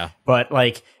 Yeah. But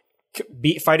like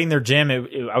fighting their gym,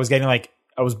 I was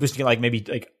boosting it like maybe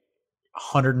like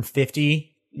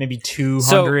 150, maybe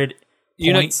 200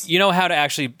 points. You know how to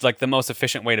actually, like, the most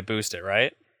efficient way to boost it,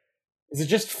 right? Is it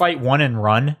just fight one and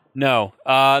run? No.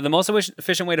 The most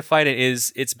efficient way to fight it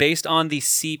is it's based on the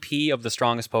CP of the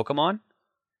strongest Pokemon.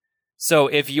 So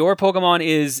if your Pokemon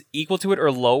is equal to it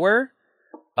or lower,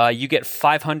 you get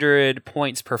 500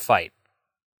 points per fight.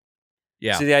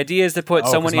 Yeah. So the idea is to put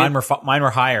someone in... Mine were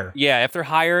higher. Yeah, if they're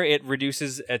higher, it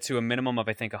reduces it to a minimum of,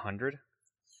 I think, 100.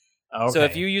 Okay. So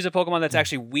if you use a Pokemon that's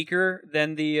actually weaker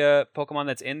than the Pokemon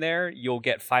that's in there, you'll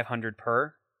get 500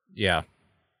 per. Yeah.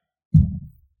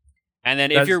 And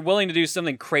then if you're willing to do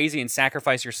something crazy and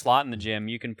sacrifice your slot in the gym,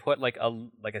 you can put like a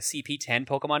CP10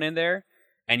 Pokemon in there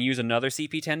and use another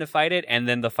CP10 to fight it, and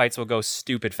then the fights will go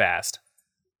stupid fast.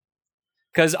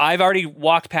 Because I've already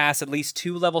walked past at least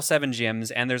 2 level 7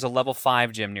 gyms, and there's a level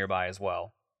 5 gym nearby as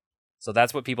well. So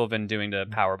that's what people have been doing to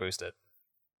power boost it.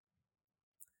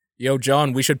 Yo,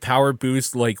 John, we should power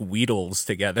boost like Weedles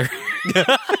together.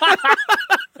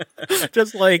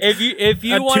 Just like if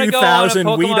you want to go on a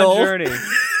Pokemon Weedle journey,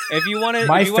 if you want to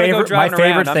go driving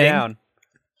around, I'm down.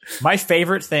 My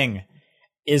favorite thing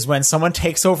is when someone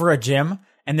takes over a gym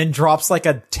and then drops like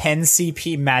a 10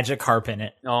 CP Magikarp in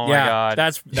it. Oh my god,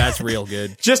 that's real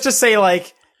good. Just to say,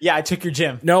 like, yeah, I took your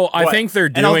gym. No, I think they're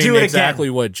doing exactly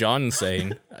what John's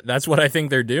saying. That's what I think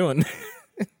they're doing.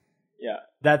 Yeah,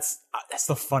 that's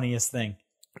the funniest thing.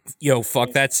 Yo,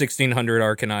 fuck that 1600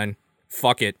 Arcanine.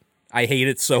 Fuck it. I hate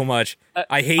it so much.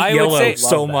 I hate yellow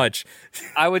so much.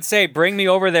 I would say bring me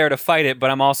over there to fight it, but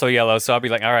I'm also yellow, so I'll be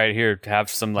like, all right, here, have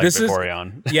some like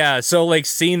Vaporeon. Yeah, so like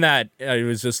seeing that, it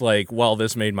was just like, well,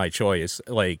 this made my choice.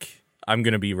 Like, I'm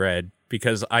gonna be red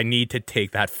because I need to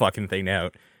take that fucking thing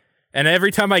out. And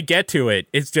every time I get to it,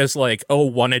 it's just like, oh,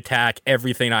 one attack,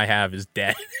 everything I have is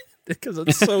dead. Because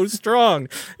it's so strong.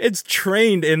 It's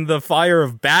trained in the fire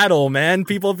of battle, man.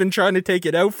 People have been trying to take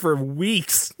it out for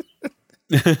weeks.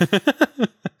 There's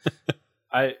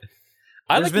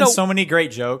been so many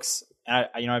great jokes.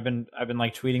 I've been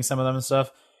like tweeting some of them and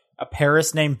stuff. A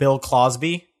Paris named Bill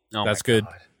Cosby. Oh, that's good.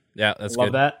 Yeah, that's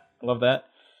good. I love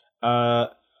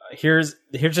that. Here's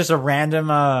just a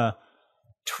random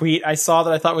tweet I saw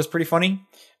that I thought was pretty funny.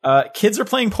 Kids are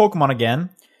playing Pokemon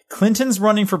again. Clinton's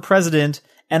running for president,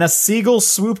 and a seagull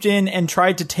swooped in and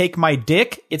tried to take my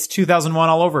dick. It's 2001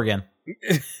 all over again.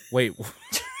 Wait.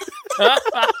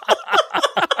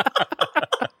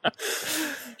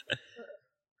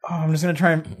 I'm just gonna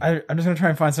try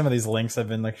and find some of these links I've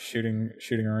been like shooting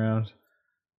around.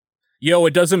 Yo,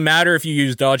 it doesn't matter if you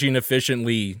use dodging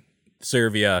efficiently,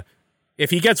 Servia. If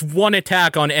he gets one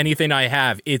attack on anything I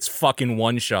have, it's fucking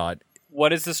one shot.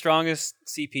 What is the strongest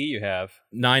CP you have?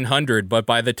 900, but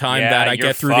by the time that I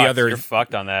get through the other... You're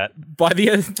fucked on that. By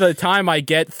the time I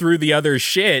get through the other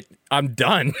shit, I'm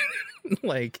done.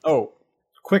 Like... Oh,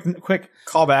 quick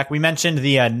callback. We mentioned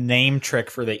the name trick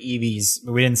for the EVs,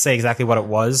 but we didn't say exactly what it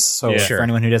was. So for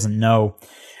anyone who doesn't know,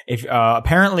 if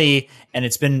apparently, and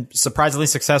it's been surprisingly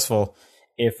successful,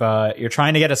 if you're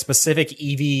trying to get a specific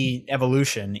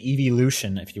evolution,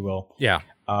 if you will. Yeah.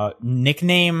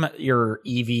 Nickname your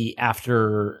Eevee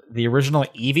after the original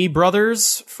Eevee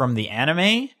brothers from the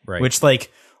anime, right? Which,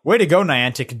 like, way to go,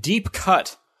 Niantic, deep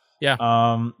cut. Yeah.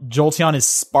 Jolteon is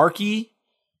Sparky.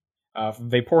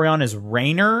 Vaporeon is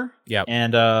Rainer. Yep.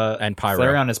 And Pyro.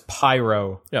 Flareon is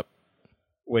Pyro. Yep.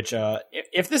 Which,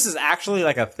 if this is actually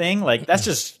like a thing, like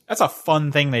that's a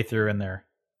fun thing they threw in there.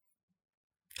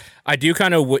 I do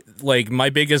kind of like my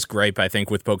biggest gripe, I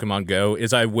think, with Pokemon Go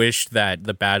is I wish that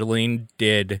the battling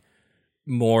did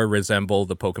more resemble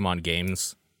the Pokemon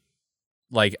games.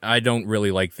 Like, I don't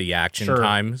really like the action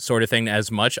time sort of thing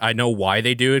as much. I know why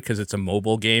they do it because it's a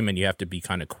mobile game and you have to be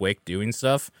kind of quick doing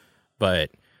stuff.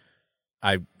 But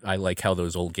I like how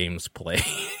those old games play.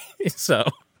 So,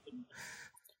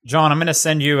 John, I'm going to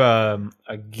send you a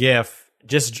GIF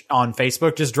just on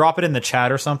Facebook. Just drop it in the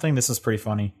chat or something. This is pretty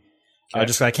funny. I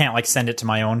can't like send it to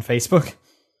my own Facebook.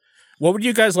 What would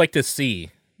you guys like to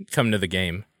see come to the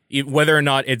game? Whether or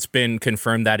not it's been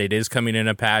confirmed that it is coming in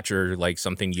a patch or like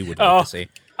something you would like to see.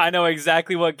 I know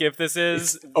exactly what GIF this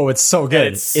is. It's so good.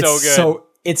 It's so good.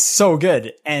 It's so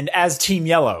good. And as Team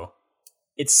Yellow,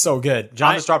 it's so good.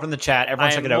 John just dropped in the chat.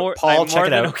 Everyone check it out. Paul, check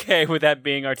it out. I'm more than okay with that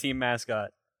being our team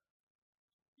mascot.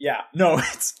 Yeah. No,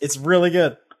 it's really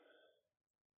good.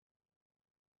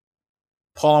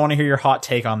 Paul, I want to hear your hot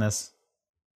take on this.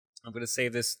 I'm going to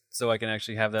save this so I can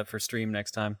actually have that for stream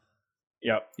next time.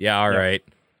 Yep. Yeah, all right.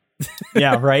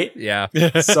 Yeah, right? Yeah.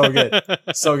 So good.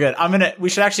 So good. Paul,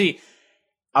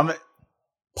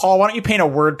 why don't you paint a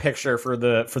word picture for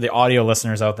the audio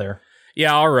listeners out there?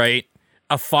 Yeah, all right.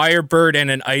 A firebird and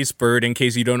an ice bird, in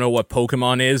case you don't know what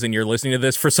Pokemon is and you're listening to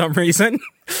this for some reason,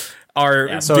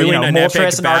 are doing an Moltres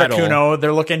epic and battle. Articuno,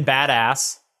 they're looking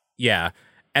badass. Yeah.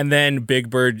 And then Big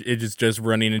Bird is just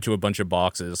running into a bunch of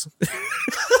boxes.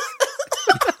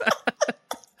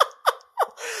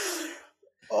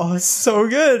 Oh, it's so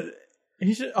good.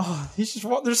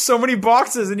 There's so many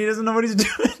boxes and he doesn't know what he's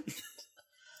doing.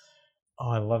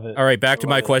 Oh, I love it. All right, back to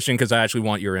my question because I actually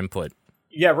want your input.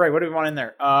 Yeah, right. What do we want in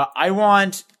there? I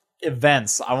want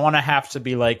events. I want to have to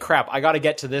be like, crap, I got to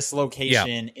get to this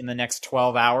location in the next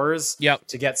 12 hours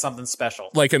to get something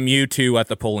special. Like a Mewtwo at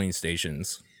the polling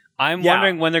stations. I'm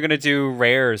wondering when they're going to do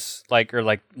rares, or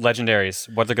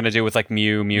legendaries. What they're going to do with like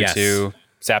Mewtwo,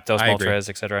 Zapdos, Moltres,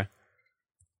 etc.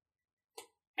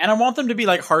 And I want them to be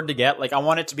like hard to get. Like I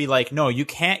want it to be like, no, you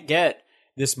can't get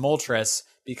this Moltres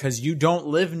because you don't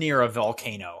live near a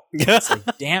volcano. It's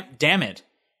like, damn it.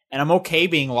 And I'm okay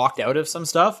being locked out of some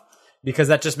stuff because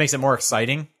that just makes it more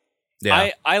exciting. Yeah.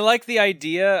 I like the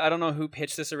idea, I don't know who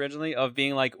pitched this originally, of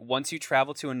being like, once you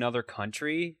travel to another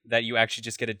country, that you actually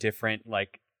just get a different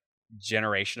like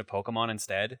generation of Pokemon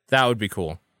instead. That would be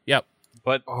cool. Yep.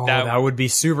 But that would be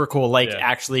super cool, like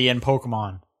actually in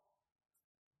Pokemon.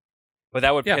 But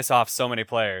that would piss off so many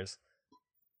players.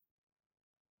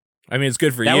 I mean, it's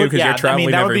good for you because you're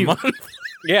traveling every month.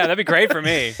 Yeah, that'd be great for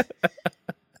me.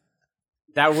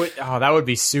 That would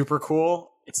be super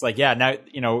cool. It's like, now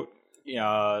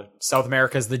South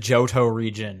America's the Johto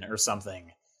region or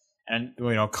something, And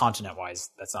continent wise,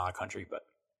 that's not a country, but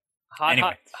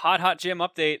hot gym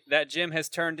update. That gym has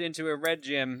turned into a red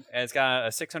gym, and it's got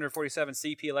a 647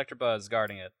 CP Electabuzz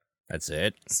guarding it. That's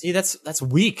it. See, that's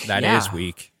weak. That is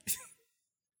weak.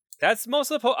 That's most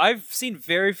of the. I've seen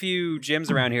very few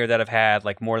gyms around here that have had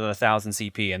like more than 1,000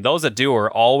 CP, and those that do are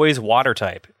always water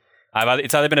type.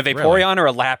 It's either been a Vaporeon or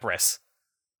a Lapras.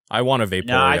 I want a Vaporeon.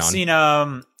 No, I've seen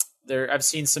I've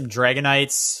seen some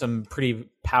Dragonites, some pretty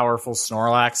powerful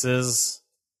Snorlaxes.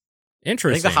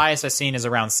 Interesting. I think the highest I've seen is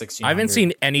around 1600. I haven't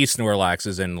seen any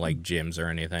Snorlaxes in like gyms or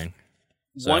anything.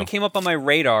 So. One came up on my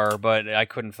radar, but I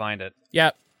couldn't find it.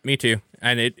 Yeah, me too.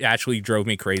 And it actually drove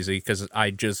me crazy because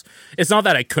it's not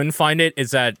that I couldn't find it,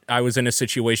 it's that I was in a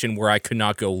situation where I could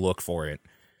not go look for it.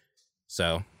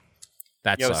 So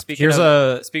that sucked.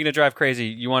 Speaking of drive crazy,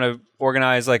 you want to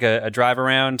organize like a drive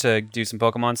around to do some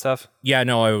Pokemon stuff? Yeah,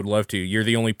 no, I would love to. You're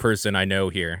the only person I know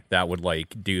here that would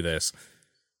like do this.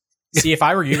 See, if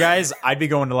I were you guys, I'd be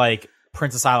going to like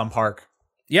Princess Island Park.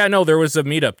 Yeah, no, there was a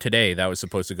meetup today that was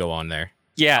supposed to go on there.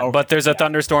 Yeah, okay, but there's a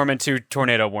thunderstorm and 2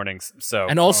 tornado warnings. So,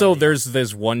 and also there's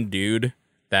this one dude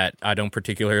that I don't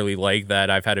particularly like that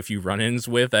I've had a few run-ins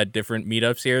with at different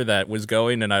meetups here that was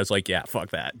going, and I was like, yeah,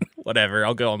 fuck that. Whatever,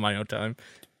 I'll go on my own time.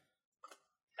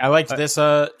 I liked this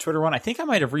Twitter one. I think I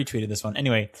might have retweeted this one.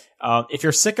 Anyway, if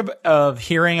you're sick of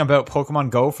hearing about Pokemon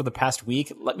Go for the past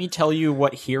week, let me tell you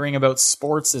what hearing about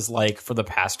sports is like for the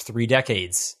past 3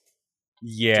 decades.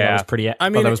 Yeah, so that was pretty. I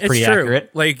mean, that was pretty accurate.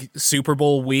 Like Super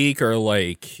Bowl week or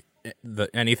like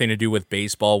anything to do with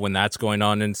baseball when that's going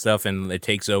on and stuff, and it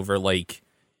takes over like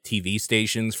TV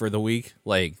stations for the week.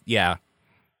 Like, yeah.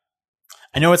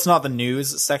 I know it's not the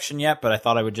news section yet, but I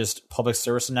thought I would just public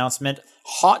service announcement.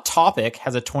 Hot Topic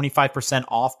has a 25%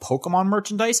 off Pokemon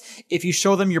merchandise if you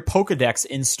show them your Pokedex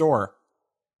in store.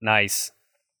 Nice.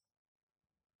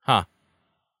 Huh.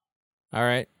 All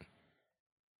right.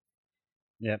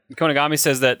 Yeah. Konagami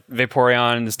says that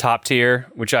Vaporeon is top tier,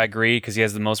 which I agree because he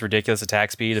has the most ridiculous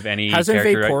attack speed of any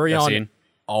character I've seen.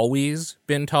 Always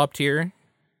been top tier?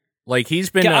 Like, he's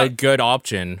been a good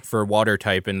option for water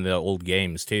type in the old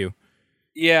games, too.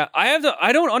 Yeah,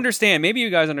 I don't understand. Maybe you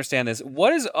guys understand this.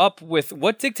 What is up with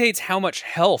what dictates how much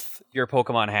health your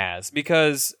Pokemon has?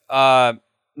 Because my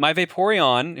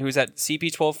Vaporeon, who's at CP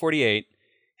 1248,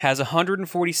 has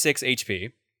 146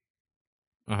 HP.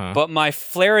 Uh-huh. But my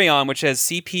Flareon, which has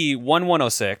CP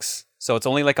 1106, so it's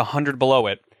only like 100 below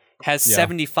it, has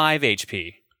 75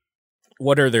 HP.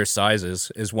 What are their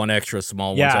sizes? Is one extra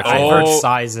small? Yeah, extra I've heard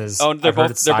sizes. Oh, they're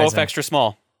both extra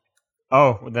small.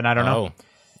 Oh, then I don't know.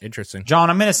 Interesting. John,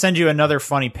 I'm going to send you another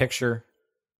funny picture.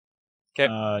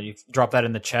 Okay. You drop that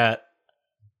in the chat.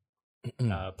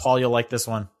 Paul, you'll like this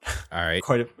one. All right.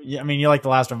 I mean, you like the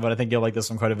last one, but I think you'll like this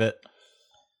one quite a bit.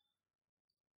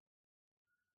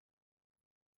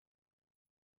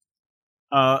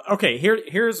 Okay,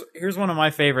 here's one of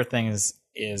my favorite things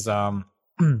is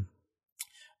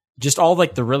just all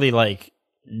like the really like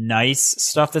nice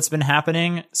stuff that's been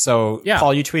happening. So yeah.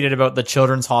 Paul, you tweeted about the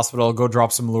children's hospital. Go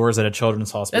drop some lures at a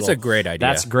children's hospital. That's a great idea.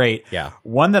 That's great. Yeah.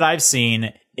 One that I've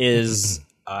seen is,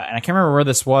 and I can't remember where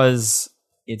this was.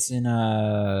 It's in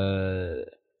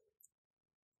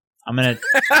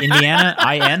Indiana.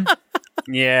 IN.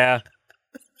 Yeah.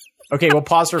 Okay, we'll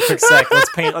pause for a quick sec.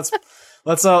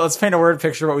 Let's paint a word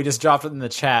picture of what we just dropped in the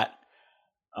chat.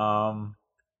 I'm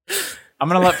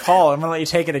gonna let you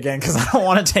take it again because I don't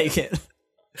want to take it.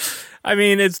 I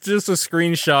mean, it's just a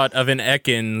screenshot of an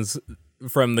Ekans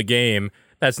from the game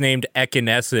that's named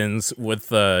Ekinescence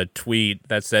with a tweet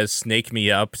that says snake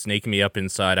me up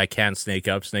inside. I can't snake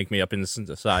me up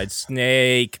inside.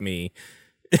 Snake me.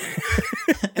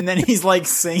 And then he's like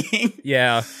singing.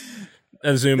 Yeah.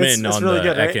 Zoom in on really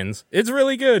the Ekans. Right? It's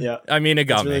really good. Yeah. I mean, it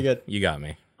got me. Good. You got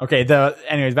me. Okay,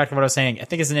 anyways, back to what I was saying. I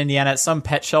think it's in Indiana at some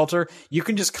pet shelter. You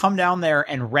can just come down there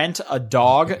and rent a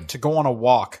dog to go on a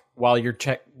walk while you're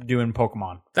doing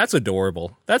Pokemon. That's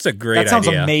adorable. That's a great idea. That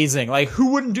sounds amazing. Like,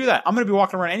 who wouldn't do that? I'm going to be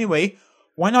walking around anyway.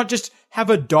 Why not just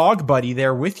have a dog buddy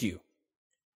there with you?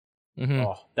 Mm-hmm.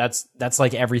 Oh, that's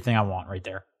like everything I want right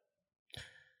there.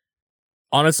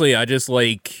 Honestly, I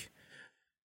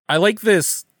like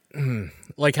this.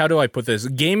 Like, how do I put this?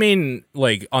 Gaming,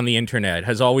 like, on the internet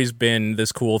has always been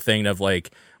this cool thing of,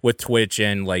 like, with Twitch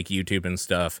and, like, YouTube and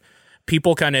stuff.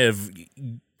 People kind of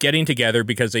getting together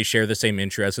because they share the same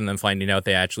interests and then finding out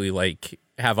they actually, like,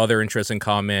 have other interests in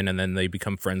common and then they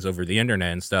become friends over the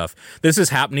internet and stuff. This is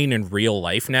happening in real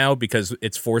life now because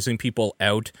it's forcing people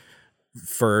out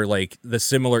for, like, the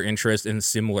similar interest in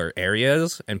similar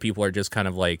areas, and people are just kind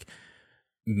of, like,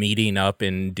 meeting up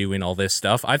and doing all this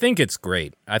stuff. I think it's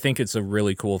great. I think it's a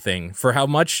really cool thing for how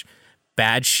much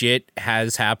bad shit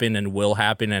has happened and will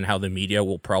happen and how the media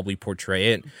will probably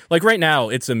portray it. Like right now,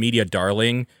 it's a media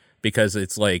darling because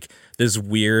it's like this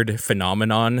weird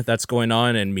phenomenon that's going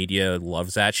on and media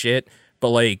loves that shit. But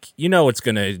like,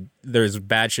 there's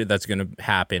bad shit that's going to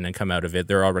happen and come out of it.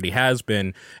 There already has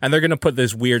been. And they're going to put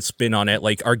this weird spin on it.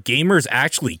 Like, are gamers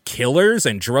actually killers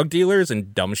and drug dealers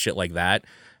and dumb shit like that?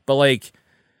 But like,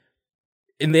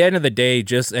 in the end of the day,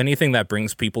 just anything that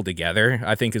brings people together,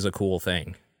 I think is a cool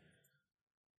thing.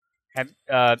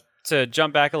 To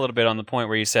jump back a little bit on the point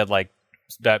where you said like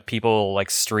that people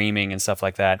like streaming and stuff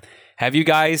like that. Have you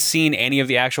guys seen any of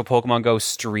the actual Pokemon Go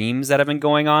streams that have been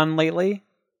going on lately?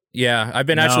 Yeah, I've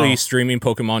been actually streaming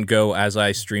Pokemon Go as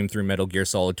I stream through Metal Gear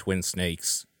Solid Twin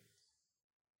Snakes.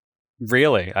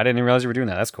 Really? I didn't even realize you were doing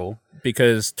that. That's cool.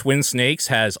 Because Twin Snakes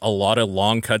has a lot of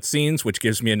long cutscenes, which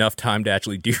gives me enough time to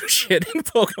actually do shit in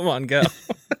Pokemon Go.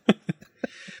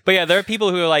 But yeah, there are people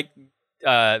who are like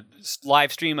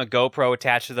live stream a GoPro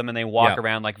attached to them and they walk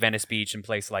around like Venice Beach and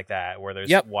places like that where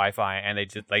there's Wi-Fi and they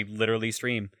just like literally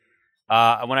stream.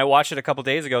 When I watched it a couple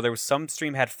days ago, there was some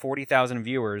stream had 40,000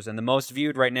 viewers, and the most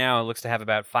viewed right now looks to have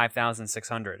about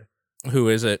 5,600. Who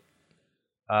is it?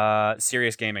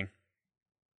 Serious Gaming.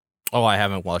 Oh, I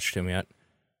haven't watched him yet.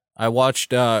 I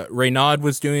watched Reynard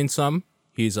was doing some.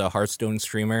 He's a Hearthstone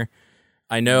streamer.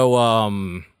 I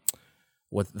know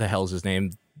what the hell's his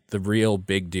name? The real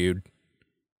big dude.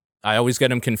 I always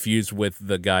get him confused with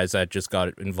the guys that just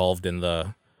got involved in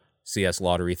the CS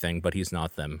lottery thing, but he's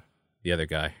not them. The other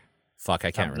guy. Fuck,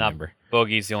 I can't remember.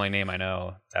 Boogie's the only name I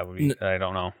know. That would be. I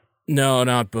don't know. No,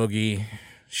 not Boogie.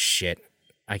 Shit.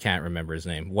 I can't remember his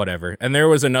name. Whatever. And there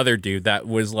was another dude that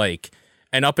was like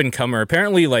an up-and-comer.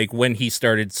 Apparently, like, when he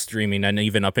started streaming and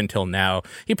even up until now,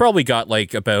 he probably got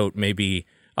like about maybe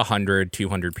 100,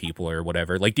 200 people or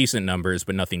whatever. Like, decent numbers,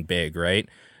 but nothing big, right?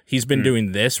 He's been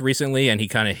doing this recently, and he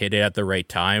kind of hit it at the right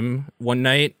time one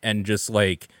night and just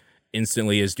like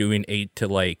instantly is doing 8 to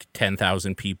like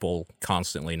 10,000 people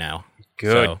constantly now.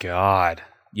 Good God.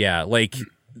 Yeah, like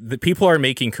the people are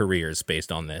making careers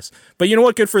based on this. But you know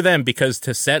what? Good for them, because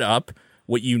to set up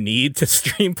what you need to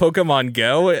stream Pokemon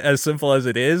Go, as simple as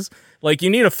it is, like you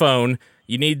need a phone,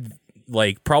 you need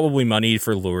like probably money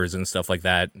for lures and stuff like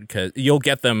that, because you'll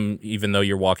get them even though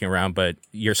you're walking around, but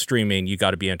you're streaming, you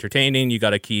got to be entertaining, you got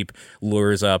to keep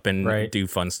lures up and do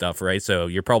fun stuff, right? So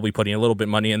you're probably putting a little bit of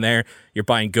money in there, you're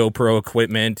buying GoPro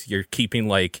equipment, you're keeping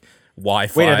like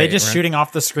Wi-Fi. Wait, are they just shooting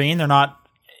off the screen? They're not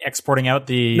exporting out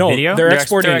the video? They're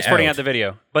exporting out the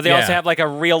video. But they also have like a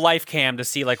real life cam to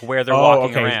see like where they're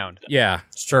walking around. Yeah.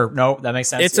 Sure. No, that makes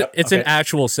sense. It's an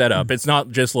actual setup. It's not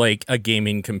just like a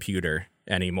gaming computer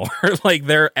anymore. Like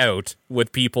they're out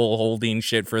with people holding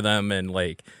shit for them and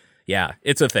like, yeah,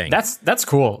 it's a thing. That's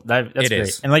cool. That's great.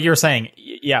 Is. And like you were saying,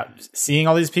 yeah, seeing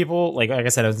all these people, like I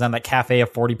said, I was on that cafe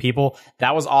of 40 people.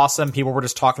 That was awesome. People were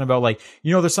just talking about like,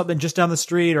 there's something just down the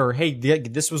street, or hey,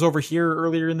 this was over here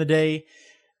earlier in the day.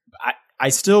 I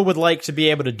still would like to be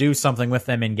able to do something with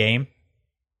them in game,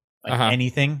 like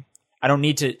anything. I don't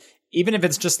need to, even if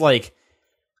it's just like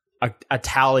a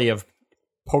tally of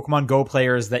Pokemon Go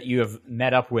players that you have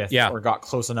met up with or got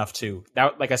close enough to.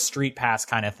 That like a street pass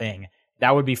kind of thing.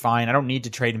 That would be fine. I don't need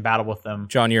to trade and battle with them.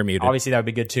 John, you're muted. Obviously, that would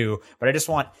be good too. But I just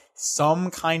want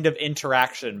some kind of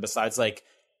interaction besides like,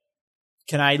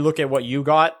 can I look at what you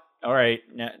got? All right,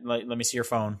 let me see your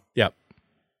phone. Yep.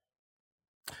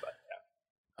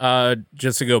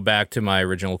 Just to go back to my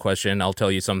original question, I'll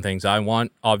tell you some things I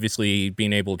want. Obviously,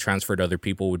 being able to transfer to other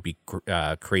people would be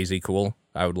crazy cool.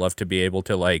 I would love to be able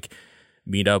to like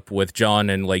meet up with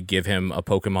John and like give him a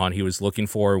Pokemon he was looking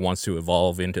for, wants to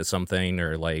evolve into something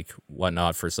or like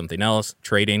whatnot for something else,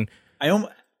 trading. On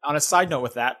a side note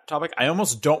with that topic, I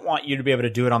almost don't want you to be able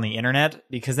to do it on the internet,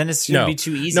 because then it's going to be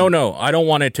too easy. No, I don't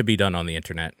want it to be done on the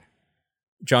internet.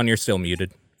 John, you're still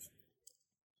muted.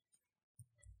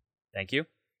 Thank you.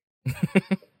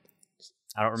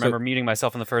 I don't remember muting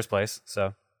myself in the first place,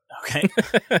 so. Okay.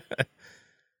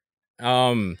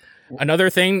 Another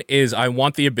thing is I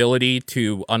want the ability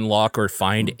to unlock or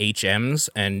find HMs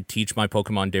and teach my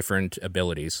Pokemon different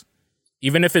abilities.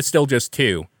 Even if it's still just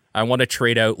 2. I want to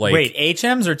trade out like... Wait,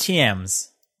 HMs or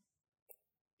TMs?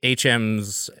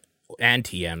 HMs and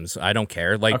TMs. I don't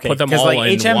care. Like, put them all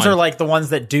like, in HMs one. are like the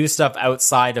ones that do stuff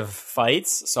outside of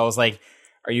fights. So I was like,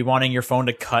 are you wanting your phone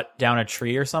to cut down a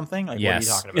tree or something? Like, yes.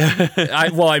 What are you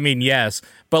talking about? Yes.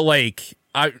 But like,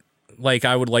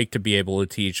 I would like to be able to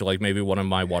teach like maybe one of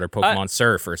my water Pokemon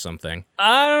Surf or something.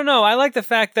 I don't know. I like the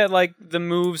fact that like the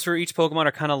moves for each Pokemon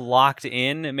are kind of locked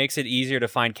in. It makes it easier to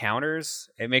find counters.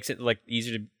 It makes it like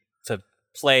easier to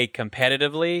play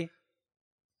competitively.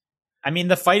 I mean,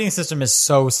 the fighting system is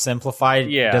so simplified.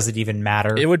 Yeah. Does it even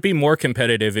matter? It would be more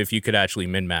competitive if you could actually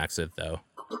min-max it, though.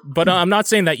 But I'm not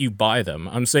saying that you buy them.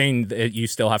 I'm saying that you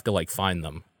still have to like find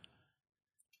them.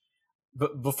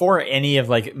 But before any of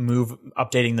like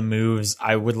updating the moves,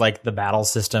 I would like the battle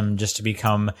system just to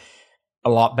become a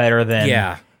lot better than.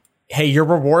 Yeah. Hey, your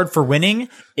reward for winning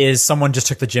is someone just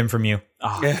took the gym from you.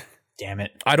 Oh, damn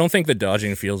it. I don't think the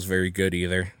dodging feels very good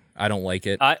either. I don't like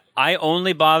it. I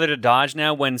only bother to dodge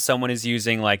now when someone is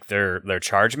using like their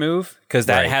charge move, because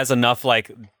that has enough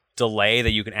like delay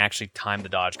that you can actually time the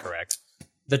dodge correct.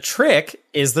 The trick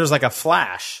is there's like a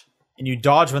flash, and you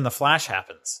dodge when the flash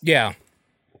happens. Yeah.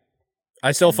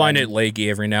 I still find it laggy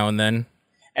every now and then.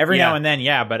 Every now and then,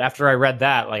 yeah. But after I read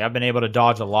that, like I've been able to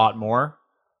dodge a lot more.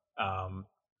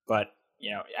 But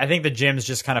you know, I think the gyms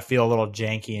just kind of feel a little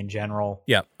janky in general.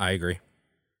 Yeah, I agree.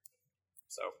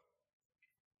 So.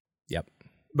 Yep.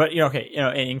 But okay,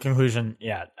 in conclusion,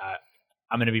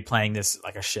 I'm going to be playing this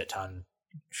like a shit ton.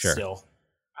 Sure. Still,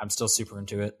 I'm still super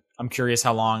into it. I'm curious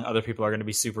how long other people are going to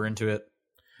be super into it.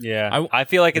 Yeah, I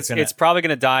feel like it's probably going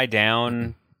to die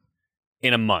down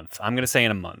in a month. I'm going to say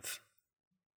in a month.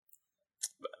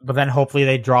 But then hopefully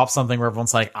they drop something where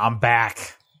everyone's like, "I'm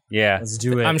back." Yeah, let's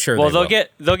do it. I'm sure. Well, they'll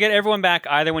get everyone back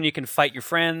either when you can fight your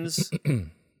friends,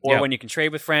 or when you can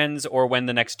trade with friends, or when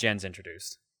the next gen's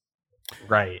introduced.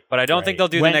 Right. But I don't think they'll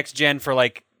do the next gen for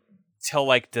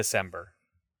till December.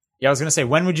 Yeah, I was gonna say,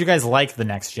 when would you guys like the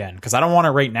next gen? Because I don't want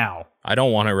it right now. I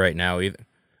don't want it right now either.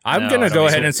 I'm gonna go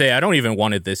ahead and say I don't even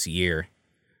want it this year.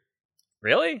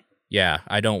 Really? Yeah,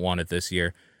 I don't want it this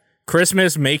year.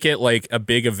 Christmas, make it like a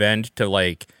big event to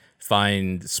like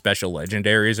find special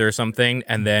legendaries or something,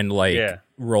 and then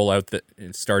roll out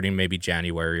starting maybe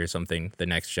January or something, the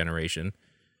next generation.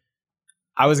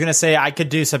 I was gonna say I could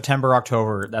do September,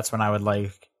 October. That's when I would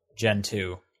like Gen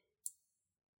 2.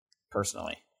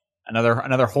 Personally.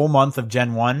 Another whole month of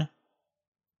Gen 1.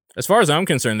 As far as I'm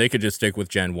concerned, they could just stick with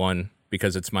Gen 1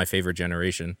 because it's my favorite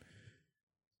generation.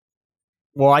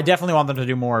 Well, I definitely want them to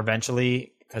do more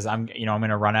eventually because I'm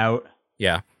gonna run out.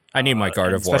 Yeah. I need my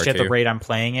God of War, especially at the rate I'm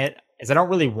playing it, is I don't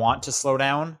really want to slow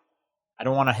down. I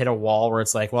don't want to hit a wall where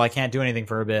it's like, well, I can't do anything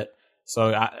for a bit. So,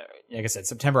 like I said,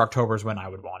 September, October is when I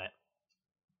would want it.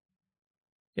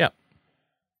 Yeah,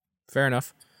 fair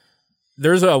enough.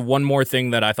 There's one more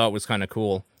thing that I thought was kind of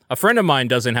cool. A friend of mine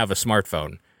doesn't have a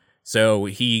smartphone, so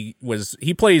he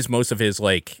plays most of his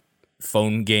like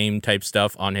phone game type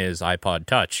stuff on his iPod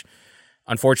Touch.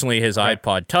 Unfortunately, his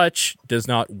iPod Touch does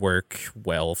not work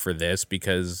well for this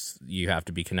because you have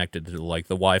to be connected to like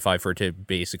the Wi-Fi for it to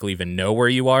basically even know where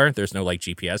you are. There's no like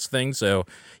GPS thing, so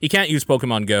he can't use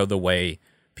Pokemon Go the way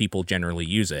people generally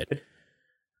use it.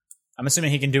 I'm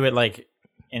assuming he can do it like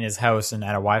in his house and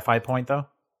at a Wi-Fi point, though.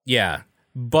 Yeah,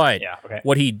 but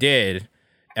what he did,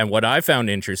 and what I found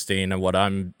interesting, and what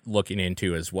I'm looking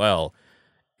into as well,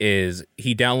 is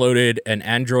he downloaded an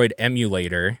Android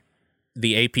emulator,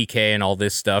 the APK and all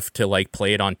this stuff to like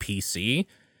play it on PC.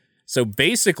 So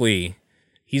basically,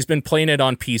 he's been playing it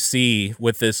on PC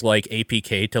with this like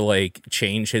APK to like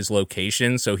change his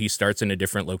location, so he starts in a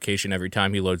different location every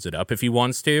time he loads it up if he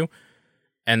wants to,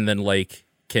 and then like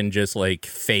can just like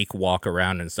fake walk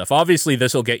around and stuff. Obviously,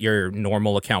 this will get your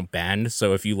normal account banned,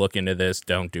 so if you look into this,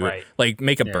 don't do it. Like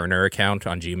make a burner account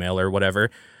on Gmail or whatever.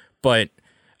 But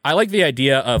I like the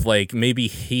idea of like maybe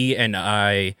he and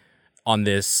I on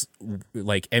this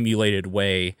like emulated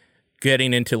way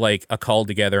getting into like a call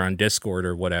together on Discord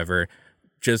or whatever,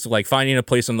 just like finding a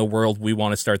place in the world we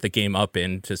want to start the game up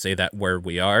in to say that where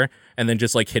we are, and then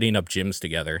just like hitting up gyms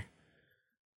together.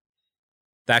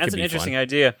 That's an interesting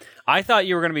idea. I thought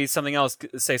you were going to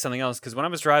say something else, because when I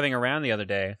was driving around the other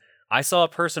day, I saw a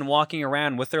person walking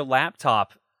around with their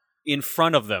laptop in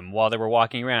front of them while they were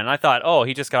walking around. And I thought, oh,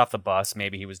 he just got off the bus.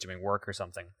 Maybe he was doing work or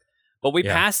something. But we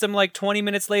passed him like 20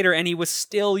 minutes later, and he was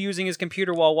still using his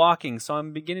computer while walking. So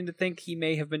I'm beginning to think he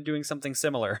may have been doing something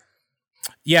similar.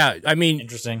 Yeah, I mean,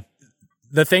 interesting.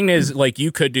 The thing is, like,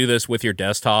 you could do this with your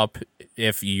desktop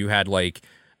if you had like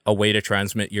a way to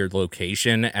transmit your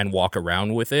location and walk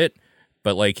around with it.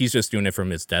 But like, he's just doing it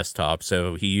from his desktop.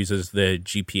 So he uses the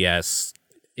GPS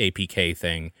APK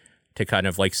thing to kind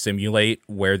of like simulate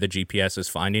where the GPS is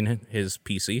finding his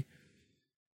PC.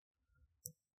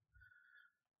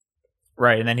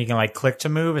 Right, and then he can like click to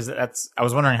move. I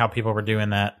was wondering how people were doing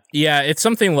that. Yeah, it's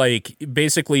something like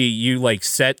basically you like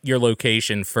set your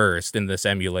location first in this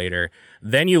emulator,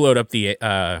 then you load up the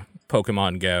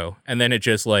Pokemon Go, and then it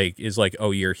just like is like,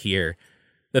 oh, you're here.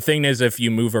 The thing is, if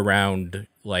you move around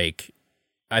like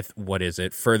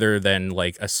further than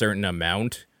like a certain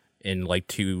amount in like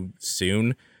too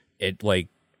soon, it like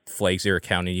flags your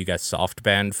account and you got soft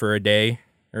banned for a day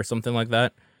or something like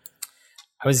that.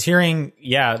 I was hearing,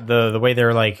 the way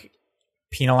they're like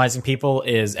penalizing people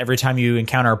is every time you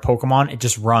encounter a Pokemon, it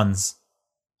just runs.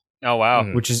 Oh wow!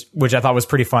 Which I thought was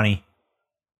pretty funny,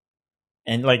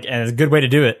 and it's a good way to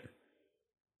do it.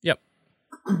 Yep.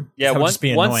 Yeah.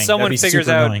 Once someone figures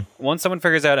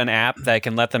out an app that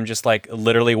can let them just like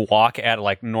literally walk at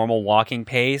like normal walking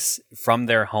pace from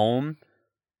their home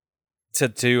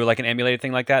to like an emulated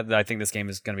thing like that, I think this game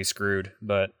is going to be screwed.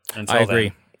 But until I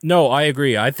agree. No, I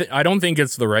agree. I don't think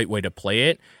it's the right way to play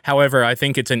it. However, I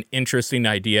think it's an interesting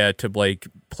idea to like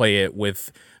play it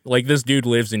with like this dude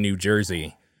lives in New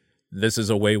Jersey. This is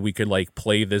a way we could like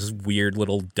play this weird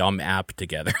little dumb app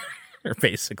together,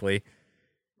 basically.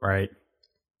 Right.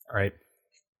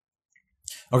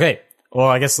 Okay. Well,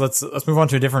 I guess let's move on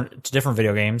to different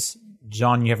video games.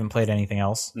 John, you haven't played anything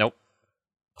else? Nope.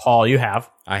 Paul, you have.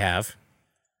 I have.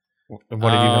 What have you been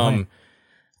playing?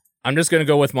 I'm just gonna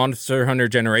go with Monster Hunter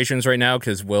Generations right now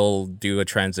because we'll do a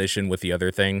transition with the other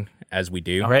thing as we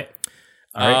do. All right.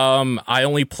 I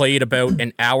only played about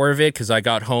an hour of it because I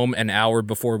got home an hour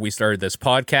before we started this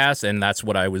podcast, and that's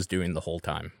what I was doing the whole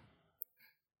time.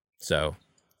 So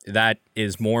that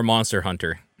is more Monster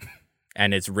Hunter,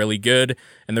 and it's really good.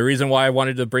 And the reason why I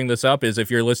wanted to bring this up is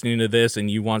if you're listening to this and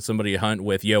you want somebody to hunt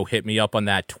with, hit me up on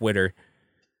that Twitter.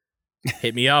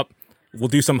 Hit me up. We'll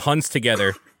do some hunts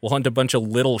together. We'll hunt a bunch of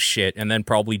little shit and then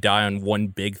probably die on one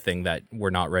big thing that we're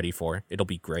not ready for. It'll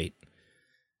be great.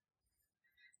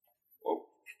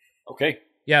 Okay.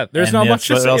 Yeah, there's not much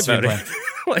to say about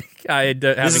it.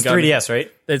 This is 3DS,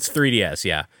 right? It's 3DS,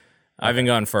 yeah. Okay. I haven't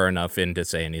gone far enough in to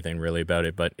say anything really about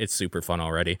it, but it's super fun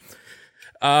already.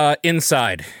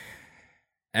 Inside.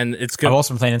 And it's good. I've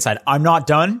also been playing Inside. I'm not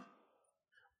done.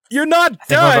 You're not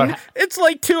done? It's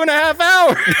like 2.5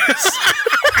 hours.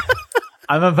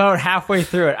 I'm about halfway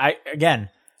through it.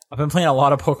 I've been playing a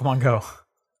lot of Pokemon Go.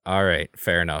 All right,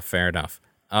 fair enough.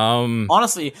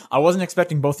 Honestly, I wasn't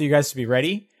expecting both of you guys to be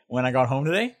ready when I got home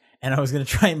today, and I was going to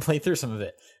try and play through some of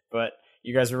it, but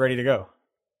you guys were ready to go.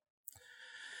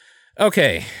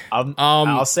 Okay.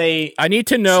 I'll say I need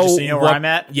to know, so you know where I'm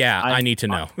at. Yeah, I need to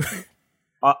know.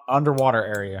 Underwater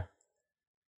area.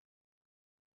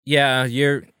 Yeah,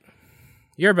 you're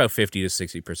about 50 to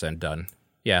 60% done.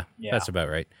 Yeah, that's about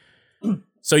right.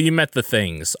 So you met the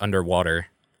things underwater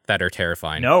that are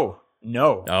terrifying. No.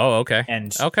 Oh, okay.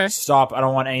 And stop. I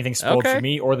don't want anything spoiled for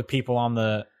me or the people on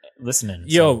the listening.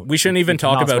 We shouldn't even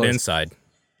talk about Inside.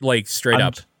 Like straight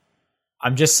up.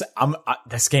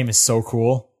 This game is so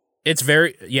cool. It's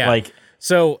very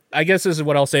so I guess this is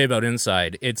what I'll say about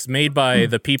Inside. It's made by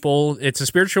the people. It's a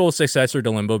spiritual successor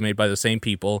to Limbo, made by the same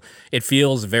people. It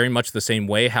feels very much the same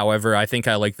way. However, I think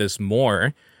I like this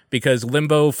more because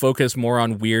Limbo focused more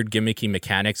on weird gimmicky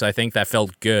mechanics. I think that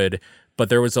felt good, but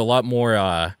there was a lot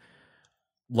more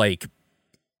like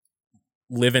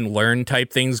live and learn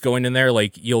type things going in there.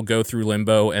 Like you'll go through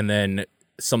Limbo and then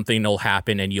something will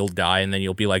happen and you'll die, and then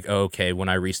you'll be like, oh, okay, when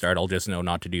I restart, I'll just know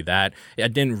not to do that.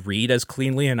 It didn't read as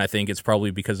cleanly, and I think it's probably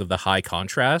because of the high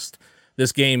contrast.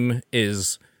 This game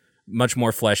is much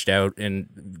more fleshed out in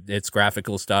its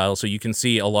graphical style, so you can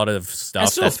see a lot of stuff. I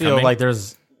still feel like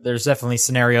there's definitely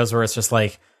scenarios where it's just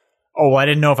like, oh, I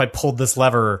didn't know if I pulled this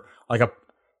lever, like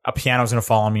a piano's going to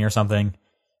fall on me or something.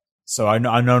 So I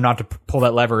know not to pull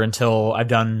that lever until I've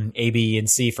done A, B, and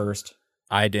C first.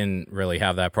 I didn't really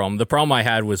have that problem. The problem I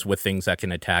had was with things that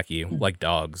can attack you, like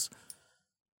dogs.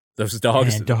 Those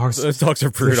dogs are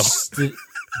brutal.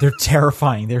 They're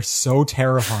terrifying. They're so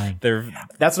terrifying.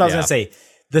 That's what I was going to say.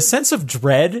 The sense of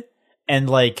dread and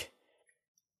like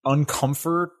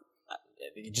uncomfort,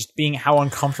 just being how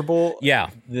uncomfortable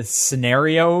the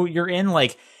scenario you're in.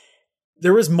 Like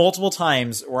there was multiple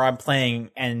times where I'm playing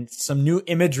and some new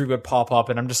imagery would pop up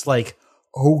and I'm just like,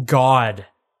 oh God.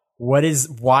 Why is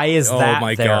that? Oh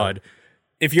my God.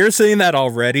 If you're saying that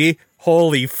already,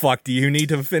 holy fuck, do you need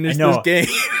to finish this game?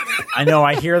 I know.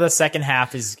 I hear the second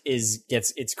half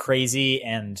it's crazy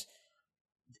and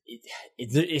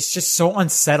it's just so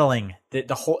unsettling.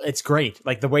 It's great.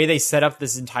 Like the way they set up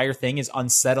this entire thing is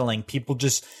unsettling. People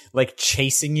just like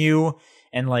chasing you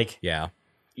and like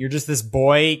you're just this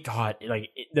boy. God,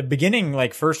 like the beginning,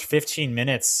 like first 15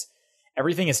 minutes.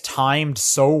 Everything is timed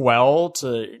so well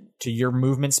to your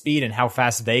movement speed and how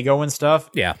fast they go and stuff.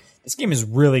 Yeah. This game is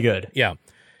really good. Yeah.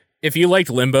 If you liked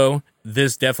Limbo,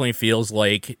 this definitely feels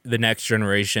like the next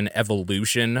generation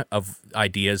evolution of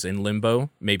ideas in Limbo,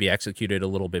 maybe executed a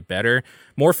little bit better.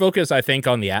 More focus, I think,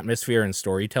 on the atmosphere and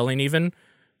storytelling even,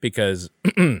 because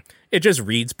it just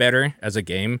reads better as a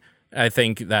game. I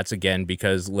think that's again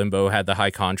because Limbo had the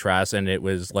high contrast and it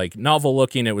was like novel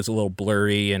looking. It was a little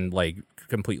blurry and like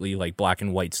completely like black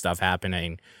and white stuff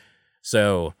happening.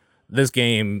 So this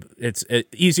game, it's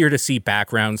easier to see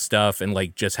background stuff and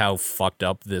like just how fucked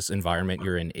up this environment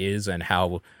you're in is and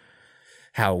how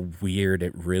weird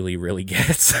it really, really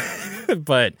gets.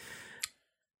 But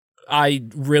I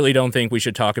really don't think we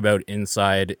should talk about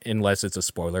Inside unless it's a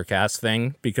spoiler cast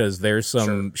thing, because there's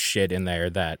some shit in there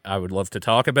that I would love to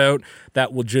talk about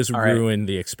that will just ruin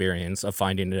the experience of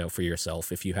finding it out for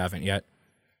yourself if you haven't yet.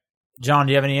 John,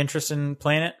 do you have any interest in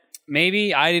playing it?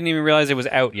 Maybe. I didn't even realize it was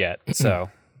out yet, so...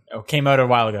 Oh, came out a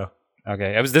while ago.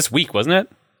 Okay, it was this week, wasn't it?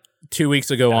 2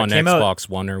 weeks ago on Xbox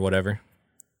One or whatever.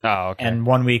 Oh, okay. And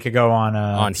 1 week ago on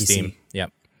PC. Steam.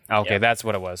 Yep. Okay, that's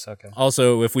what it was. Okay.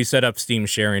 Also, if we set up Steam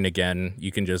sharing again,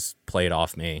 you can just play it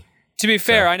off me. To be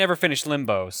fair, I never finished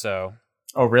Limbo, so...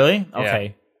 Oh, really?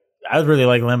 Okay. Yeah. I really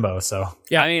like Limbo, so...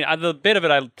 Yeah, I mean, the bit of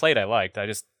it I played I liked.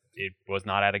 It was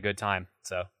not at a good time,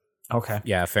 so... Okay.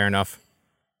 Yeah, fair enough.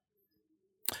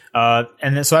 So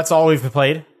that's all we've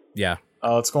played? Yeah.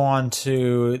 Let's go on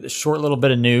to the short little bit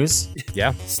of news.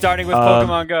 Yeah. Starting with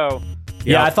Pokemon Go.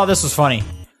 Yeah, I thought this was funny.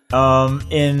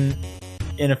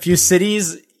 In a few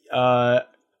cities,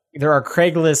 there are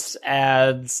Craigslist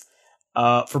ads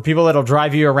for people that'll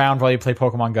drive you around while you play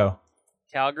Pokemon Go.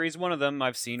 Calgary's one of them.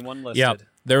 I've seen one listed. Yeah,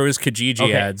 there was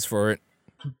Kijiji ads for it.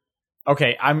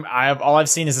 Okay, all I've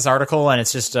seen is this article, and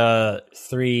it's just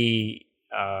 3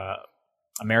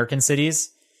 American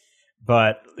cities.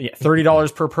 But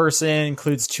 $30 per person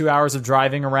includes 2 hours of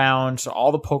driving around to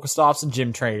all the Pokestops and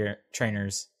gym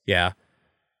trainers. Yeah.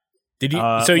 Did you?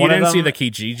 So you didn't see the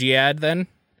Kijiji ad then?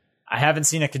 I haven't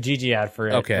seen a Kijiji ad for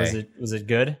it. Okay. Was it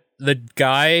good? The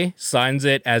guy signs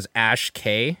it as Ash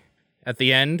K at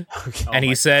the end, and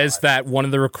he says that one of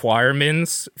the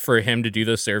requirements for him to do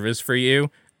the service for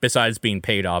you, besides being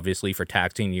paid obviously for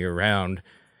taxiing you around,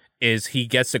 is he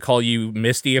gets to call you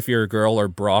Misty if you're a girl or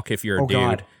Brock if you're a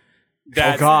dude.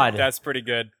 God. That's pretty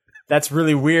good. That's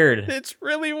really weird. It's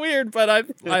really weird, but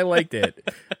I liked it.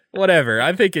 Whatever.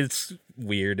 I think it's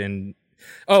weird. And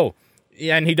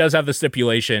and he does have the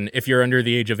stipulation: if you're under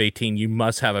the age of 18, you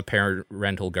must have a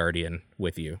parental guardian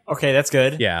with you. Okay, that's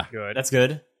good. Yeah, good. That's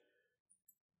good.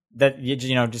 That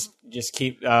just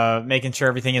keep making sure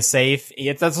everything is safe.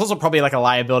 That's also probably like a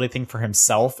liability thing for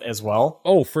himself as well.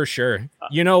 Oh, for sure.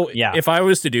 If I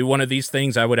was to do one of these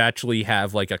things, I would actually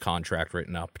have like a contract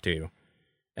written up too,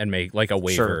 and make like a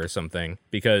waiver or something,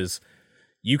 because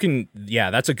you can.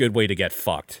 Yeah, that's a good way to get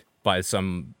fucked by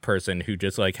some person who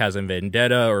just like has a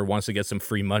vendetta or wants to get some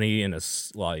free money in a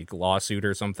like lawsuit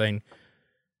or something.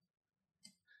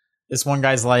 This one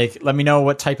guy's like, let me know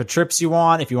what type of trips you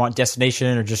want, if you want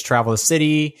destination or just travel the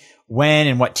city, when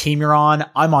and what team you're on.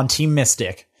 I'm on Team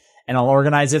Mystic, and I'll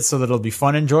organize it so that it'll be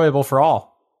fun and enjoyable for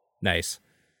all. Nice.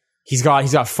 He's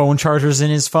got phone chargers in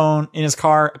his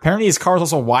car. Apparently his car is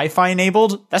also Wi-Fi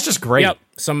enabled. That's just great. Yep.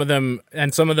 Some of them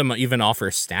even offer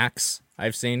snacks,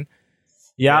 I've seen.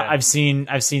 Yeah, I've seen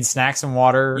snacks and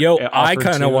water. Yo, I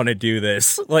kind of want to do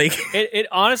this. Like, it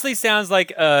honestly sounds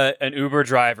like an Uber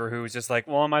driver who's just like,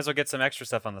 well, I might as well get some extra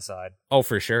stuff on the side. Oh,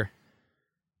 for sure.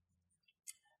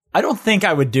 I don't think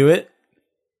I would do it.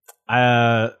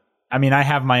 I mean, I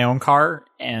have my own car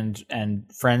and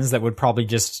friends that would probably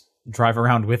just drive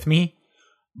around with me.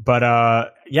 But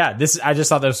I just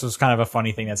thought this was kind of a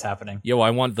funny thing that's happening. Yo, I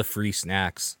want the free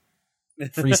snacks.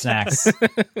 Free snacks.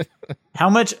 How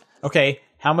much? Okay,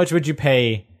 how much would you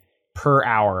pay per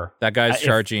hour? That guy's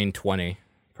charging $20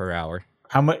 per hour.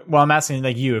 How much? Well, I'm asking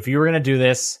like you. If you were going to do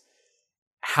this,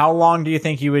 how long do you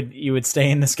think you would stay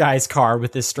in this guy's car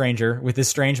with this strange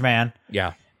man?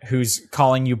 Yeah, who's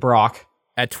calling you Brock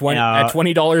at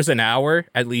 $20 an hour?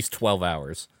 At least 12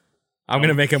 hours. I'm going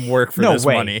to make him work for this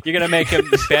money. You're going to make him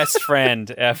the best friend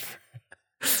ever.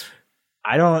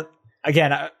 I don't.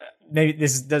 Again, maybe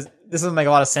this doesn't make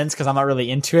a lot of sense because I'm not really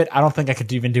into it. I don't think I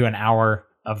could even do an hour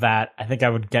of that. I think I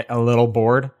would get a little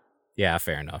bored. Yeah,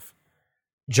 fair enough.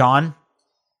 John?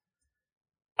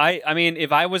 I mean,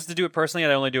 if I was to do it personally,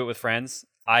 I'd only do it with friends.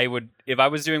 If I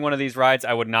was doing one of these rides,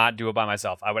 I would not do it by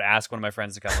myself. I would ask one of my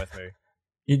friends to come with me.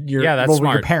 That's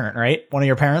smart. Your parent, right? One of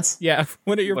your parents? Yeah,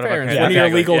 one of your parents. One of your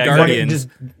legal guardians. Just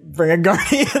bring a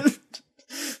guardian.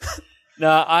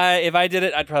 No, if I did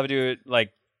it, I'd probably do it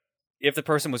like, if the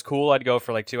person was cool, I'd go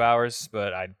for like 2 hours,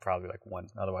 but I'd probably like one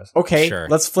otherwise. Okay, sure.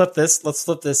 Let's flip this.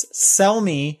 Sell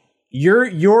me.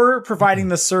 You're providing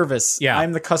the service. Yeah.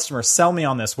 I'm the customer. Sell me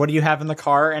on this. What do you have in the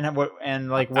car? And what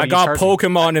I got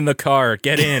Pokemon in the car.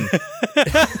 Get in.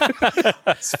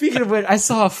 Speaking of which, I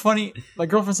saw my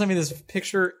girlfriend sent me this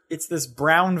picture. It's this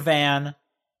brown van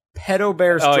Pedo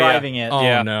Bear's driving it.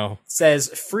 Oh no! It says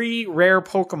free rare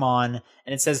Pokemon,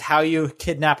 and it says how you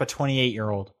kidnap a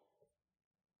 28-year-old.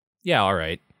 Yeah, all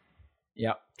right.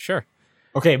 Yeah, sure.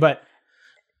 Okay, but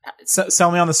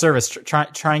sell me on the service.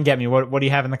 Try and get me. What do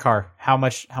you have in the car? How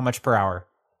much per hour?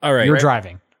 All right, you're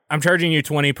driving. I'm charging you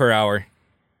 20 per hour.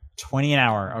 20 an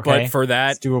hour. Okay, but for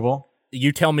that, it's doable.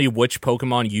 You tell me which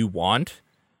Pokemon you want.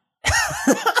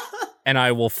 And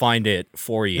I will find it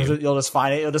for you. You'll just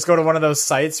find it. You'll just go to one of those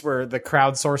sites where the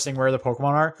crowdsourcing where the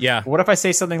Pokemon are. Yeah. But what if I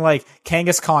say something like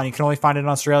Kangaskhan? You can only find it in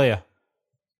Australia.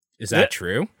 Is that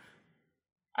true?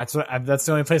 That's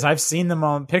the only place I've seen them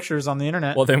on pictures on the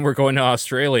internet. Well, then we're going to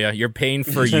Australia. You're paying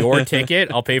for your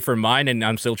ticket. I'll pay for mine, and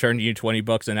I'm still charging you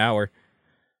 $20 an hour.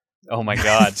 Oh my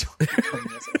god.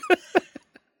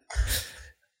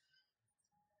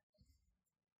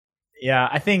 Yeah,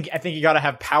 I think you got to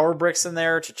have power bricks in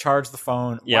there to charge the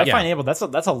phone. Yeah. Wi-Fi enabled.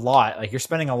 That's a lot. Like you're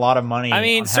spending a lot of money. I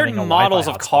mean, on certain having a models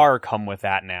Wi-Fi of hotspot. car come with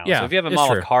that now. Yeah, so if you have a it's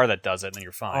model true. of car that does it, then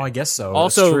you're fine. Oh, I guess so.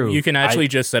 Also, That's true. you can actually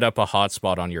just set up a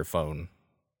hotspot on your phone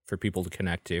for people to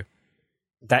connect to.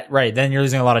 Right. Then you're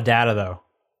losing a lot of data, though.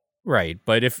 Right,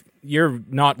 but if you're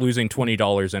not losing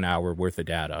 $20 an hour worth of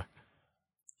data.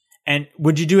 And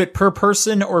would you do it per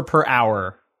person or per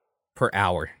hour? Per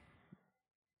hour.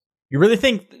 You really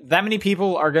think that many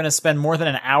people are going to spend more than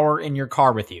an hour in your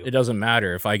car with you? It doesn't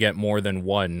matter. If I get more than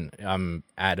one, I'm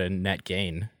at a net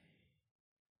gain.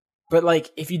 But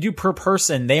like, if you do per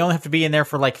person, they only have to be in there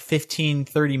for like 15,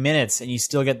 30 minutes, and you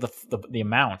still get the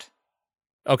amount.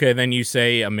 Okay, then you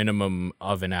say a minimum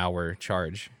of an hour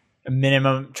charge. A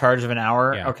minimum charge of an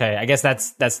hour? Yeah. Okay, I guess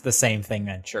that's the same thing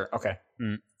then. Sure. Okay.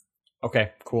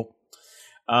 Okay, cool.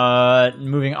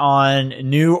 Moving on.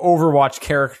 New Overwatch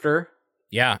character.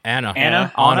 Yeah, Anna.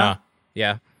 Anna?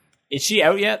 Yeah. Is she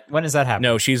out yet? When does that happen?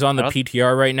 No, she's on the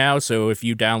PTR right now, so if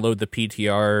you download the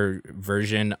PTR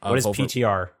version of What is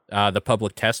PTR? The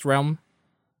public test realm.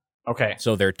 Okay.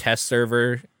 So their test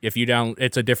server, if you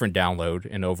it's a different download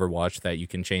in Overwatch that you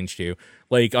can change to.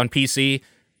 Like on PC,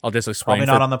 I'll just explain.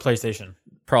 Probably not on the PlayStation.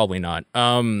 Probably not.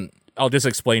 I'll just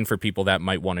explain for people that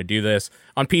might want to do this.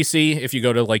 On PC, if you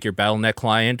go to like your Battle.net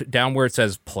client, down where it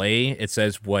says play, it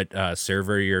says what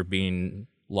server you're being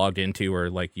logged into or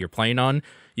like you're playing on.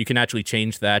 You can actually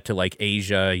change that to like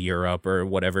Asia, Europe, or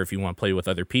whatever if you want to play with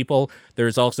other people.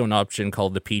 There's also an option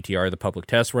called the PTR, the public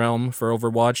test realm for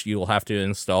Overwatch. You will have to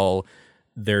install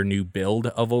their new build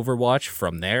of Overwatch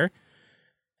from there,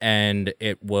 and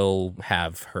it will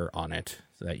have her on it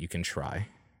so that you can try.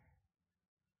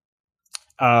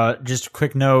 Just a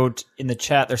quick note in the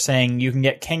chat, they're saying you can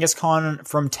get Kangaskhan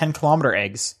from 10-kilometer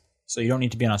eggs, so you don't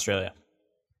need to be in Australia.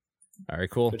 All right,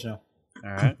 cool. Good to know.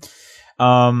 All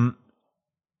right.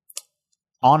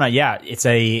 Anna, yeah, it's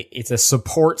a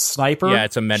support sniper. Yeah,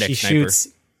 it's a medic sniper.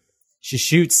 She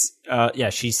shoots.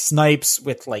 She snipes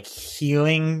with like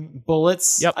healing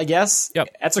bullets. Yep. I guess. Yep.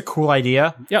 That's a cool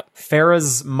idea. Yep.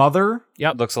 Farah's mother.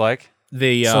 Yep. Looks like.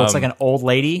 So it's like an old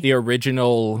lady. The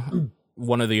original,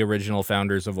 one of the original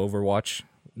founders of Overwatch,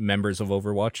 members of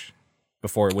Overwatch,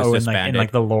 before it was disbanded. In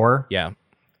like the lore. Yeah.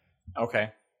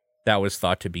 Okay. That was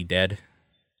thought to be dead,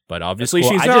 but obviously cool.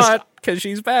 she's not because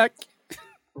she's back.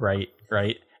 Right.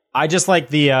 I just like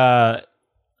the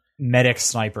medic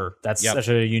sniper. That's such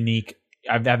a unique.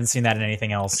 I haven't seen that in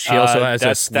anything else. She also has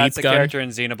a sleep That's a gun. character in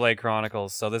Xenoblade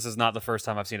Chronicles, so this is not the first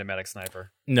time I've seen a medic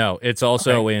sniper. No, it's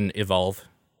also in Evolve.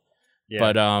 Yeah.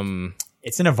 But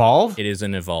it's in Evolve? It is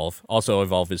in Evolve. Also,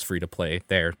 Evolve is free to play.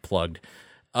 There, plugged.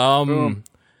 Boom.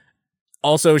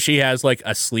 Also, she has like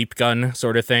a sleep gun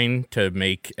sort of thing to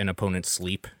make an opponent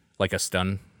sleep, like a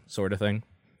stun sort of thing.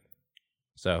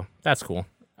 So that's cool.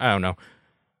 I don't know.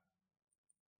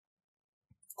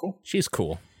 Cool. She's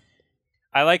cool.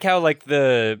 I like how like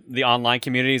the online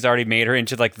community's already made her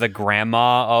into like the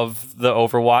grandma of the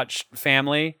Overwatch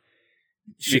family.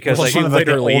 Because she's one of like,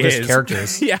 the oldest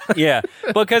characters. Yeah.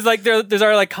 Because like there's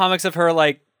already like comics of her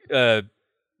like of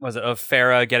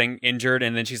Farah getting injured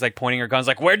and then she's like pointing her guns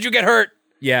like, "Where'd you get hurt?"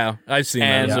 Yeah, I've seen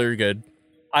those. They're good.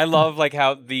 I love like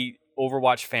how the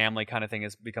Overwatch family kind of thing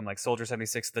has become like Soldier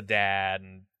 76 the dad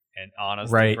and Anna's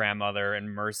the grandmother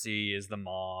and Mercy is the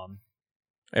mom.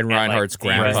 And Reinhardt's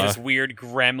grandpa. This weird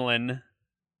gremlin.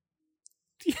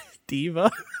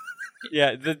 Diva?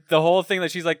 Yeah, the whole thing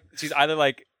that she's either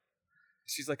like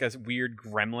she's like a weird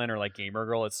gremlin or like gamer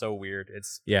girl. It's so weird.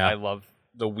 I love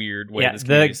the weird way this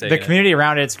community the community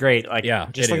around it's great. Like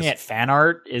just looking is. at fan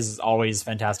art is always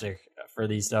fantastic for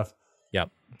these stuff.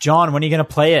 Yep. John, when are you gonna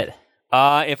play it?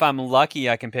 If I'm lucky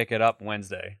I can pick it up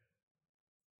Wednesday.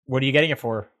 What are you getting it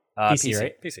for? PC,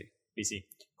 right? PC.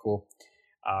 Cool.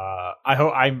 I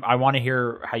hope I want to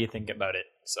hear how you think about it.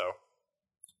 So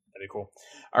That'd be cool.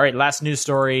 All right, last news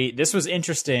story. This was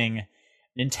interesting.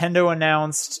 Nintendo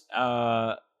announced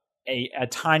a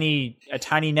tiny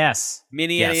NES,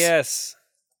 mini NES,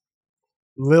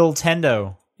 Lil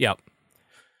Tendo. Yep.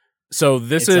 So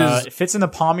this it fits in the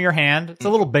palm of your hand. It's a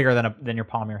little bigger than your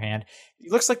palm of your hand.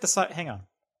 It looks like the size. Hang on.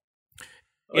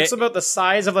 It looks about the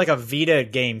size of like a Vita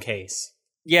game case.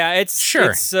 Yeah, it's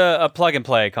a plug and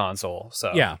play console.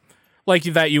 So yeah, like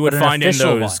that you would find in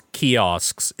those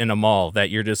kiosks in a mall that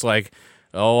you're just like,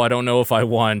 oh, I don't know if I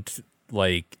want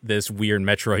like this weird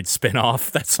Metroid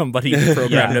spin-off that somebody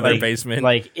programmed in their basement.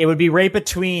 Like it would be right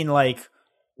between like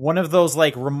one of those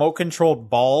like remote controlled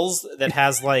balls that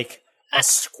has like a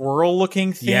squirrel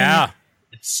looking thing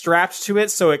strapped to it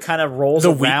so it kind of rolls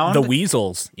around. The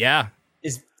weasels. Yeah.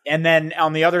 And then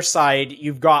on the other side,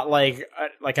 you've got like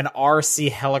an RC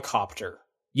helicopter.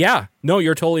 Yeah. No,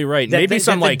 you're totally right. Maybe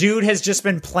the dude has just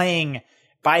been playing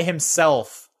by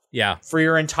himself. Yeah. For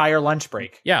your entire lunch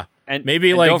break. Yeah. And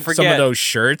maybe like some of those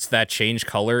shirts that change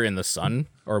color in the sun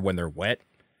or when they're wet.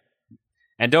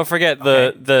 And don't forget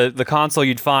the console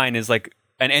you'd find is like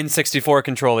an N64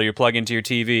 controller you plug into your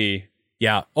TV.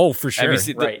 Yeah. Oh, for sure.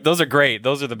 Right. Those are great.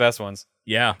 Those are the best ones.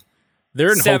 Yeah.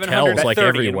 They're in hotels like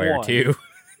everywhere too.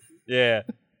 Yeah.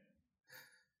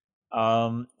 It's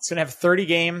going to have 30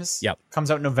 games. Yep.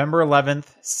 Comes out November 11th,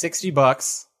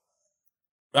 $60.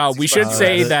 We should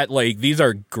say that like these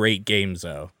are great games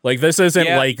though. Like this isn't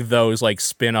like those like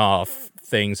spin-off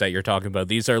things that you're talking about.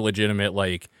 These are legitimate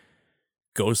like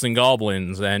Ghosts and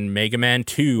Goblins and Mega Man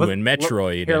 2 and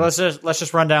Metroid. Here, let's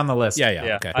just run down the list.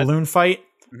 Yeah. Okay. Balloon Fight,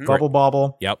 Bubble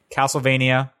Bobble. Yep.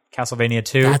 Castlevania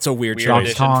 2. That's a weird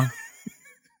choice.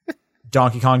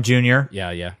 Donkey Kong Jr.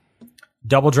 Yeah.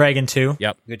 Double Dragon 2.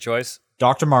 Yep. Good choice.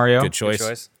 Dr. Mario. Good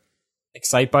choice.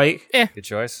 Excitebike. Good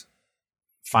choice.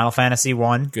 Final Fantasy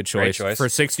 1. Good choice. For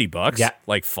 $60. Yeah.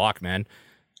 Like fuck, man.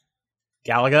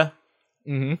 Galaga.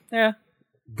 Mm-hmm. Yeah.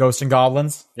 Ghosts and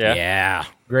Goblins. Yeah.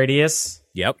 Gradius.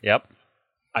 Yep.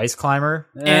 Ice Climber.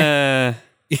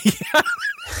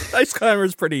 Ice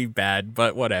Climber's pretty bad,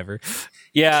 but whatever.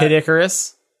 Yeah. Kid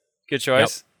Icarus. Good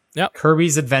choice. Yep.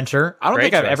 Kirby's Adventure. I don't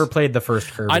think I've ever played the first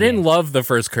Kirby. I didn't love the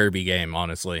first Kirby game,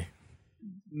 honestly.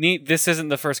 This isn't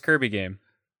the first Kirby game.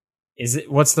 Is it?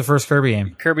 What's the first Kirby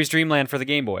game? Kirby's Dream Land for the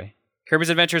Game Boy. Kirby's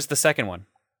Adventure is the second one.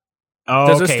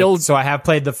 Oh, okay. So I have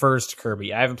played the first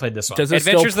Kirby. I haven't played this one. Does it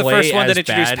Adventure's still the play first one as that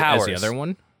introduced bad powers. as the other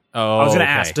one? Oh, I was going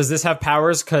to ask, does this have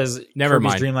powers? Because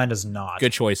Kirby's Dream Land does not.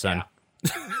 Good choice, then.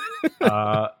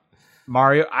 Yeah.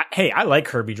 Mario. I like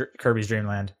Kirby's Dream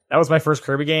Land. That was my first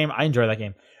Kirby game. I enjoy that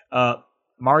game.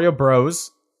 Mario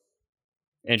Bros.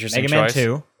 Interesting Mega choice. Man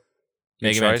 2.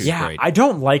 Mega Man 2 is great. I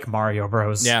don't like Mario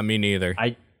Bros. Yeah, me neither.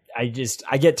 I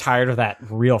get tired of that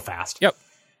real fast. Yep.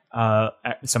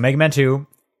 So Mega Man 2,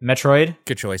 Metroid.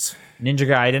 Good choice. Ninja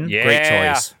Gaiden. Yeah. Great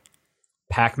choice.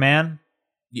 Pac-Man.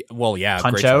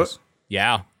 Punch Out. Choice.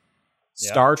 Yeah.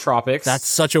 Star Tropics. That's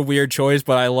such a weird choice,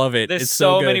 but I love it. There's it's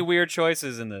so many weird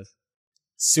choices in this.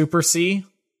 Super C.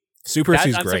 Super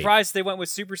C's I'm great. surprised they went with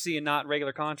Super C and not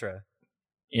regular Contra.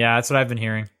 Yeah, that's what I've been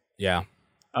hearing. Yeah.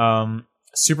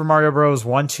 Super Mario Bros.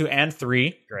 1, 2, and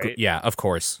 3. Great. Yeah, of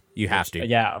course. You have to.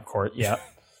 Yeah, of course. Yeah.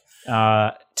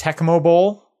 Tecmo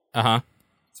Bowl. Uh-huh.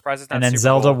 Surprised it's not And then Super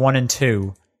Zelda Bowl. 1 and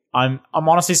 2. I'm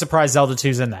honestly surprised Zelda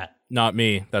 2's in that. Not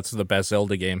me. That's the best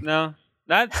Zelda game. No.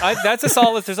 That's a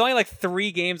solid list. There's only like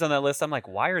 3 games on that list. I'm like,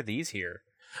 why are these here?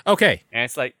 Okay. And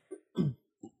it's like,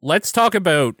 Let's talk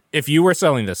about if you were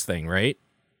selling this thing, right?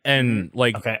 And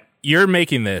you're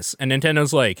making this, and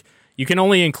Nintendo's like, you can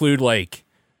only include like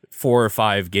 4 or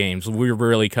 5 games. We're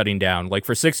really cutting down. Like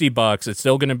for $60, it's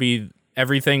still going to be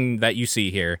everything that you see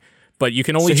here, but you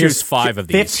can only choose 5 of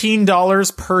these.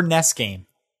 $15 per NES game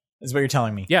is what you're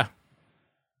telling me. Yeah.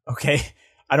 Okay.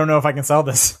 I don't know if I can sell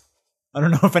this. I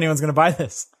don't know if anyone's going to buy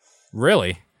this.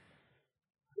 Really?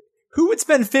 Who would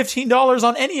spend $15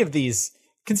 on any of these?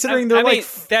 Considering they're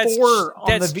that's 4 on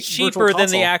that's the cheaper than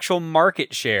the actual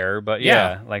market share, but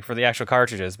like for the actual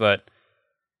cartridges. But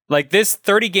like this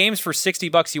 30 games for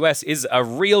 $60 US is a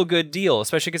real good deal,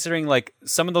 especially considering like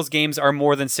some of those games are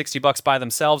more than $60 by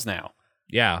themselves now.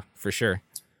 Yeah, for sure.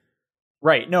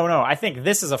 Right. No. I think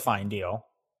this is a fine deal.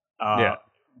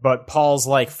 But Paul's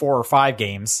like 4 or 5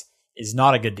 games is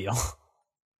not a good deal.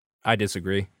 I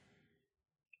disagree.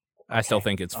 I still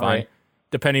think it's fine. Right.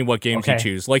 Depending what games you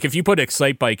choose. Like, if you put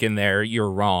Excitebike in there, you're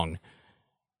wrong.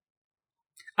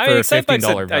 I mean,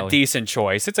 Excitebike's a decent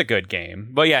choice. It's a good game.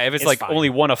 But yeah, if it's like fine. Only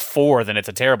 1 of 4, then it's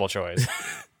a terrible choice.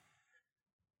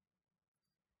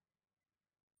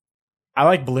 I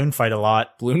like Balloon Fight a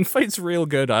lot. Balloon Fight's real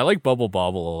good. I like Bubble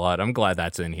Bobble a lot. I'm glad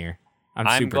that's in here.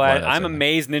 I'm super glad that's I'm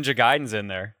amazed Ninja Gaiden's in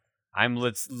there. I'm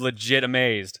legit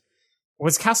amazed.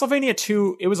 Was Castlevania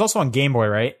 2? It was also on Game Boy,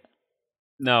 right?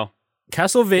 No.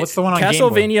 What's the one on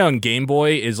Castlevania on Game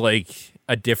Boy is like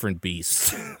a different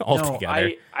beast altogether.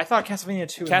 No, I thought Castlevania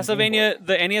 2.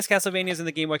 The NES Castlevanias and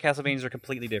the Game Boy Castlevanias are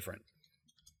completely different.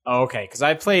 Oh, okay, because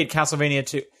I played Castlevania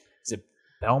 2. Is it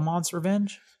Belmont's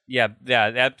Revenge? Yeah,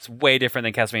 that's way different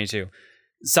than Castlevania 2.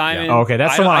 Simon, yeah. Oh, okay,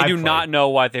 that's the one I do not know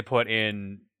what they put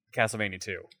in Castlevania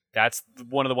 2. That's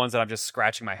one of the ones that I'm just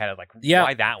scratching my head at, like,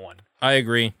 why that one? I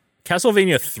agree.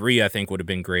 Castlevania 3, I think, would have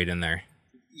been great in there.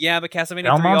 Yeah, but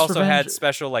Castlevania 3 also had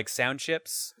special, like, sound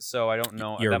chips, so I don't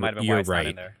know. That might have been why it's not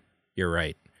in there. You're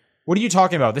right. What are you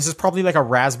talking about? This is probably like a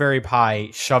Raspberry Pi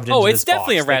shoved into this box. Oh, it's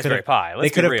definitely a Raspberry Pi. They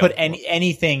could have put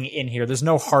anything in here. There's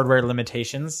no hardware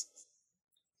limitations.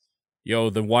 Yo,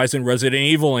 then why isn't Resident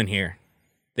Evil in here?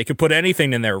 They could put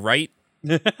anything in there, right?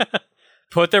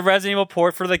 Put the Resident Evil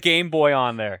port for the Game Boy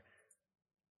on there.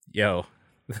 Yo,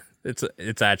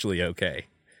 it's actually okay.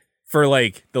 For,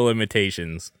 like, the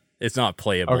limitations. It's not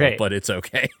playable, but it's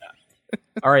okay.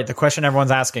 All right, the question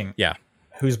everyone's asking. Yeah.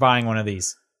 Who's buying one of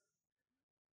these?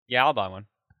 Yeah, I'll buy one.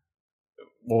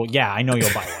 Well, yeah, I know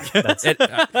you'll buy one. That's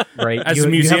right. As a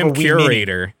museum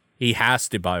curator, he has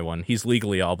to buy one. He's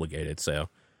legally obligated, so.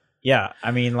 Yeah, I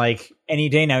mean, like, any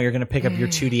day now you're going to pick up your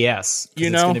 2DS.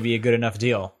 It's going to be a good enough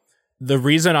deal. The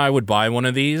reason I would buy one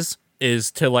of these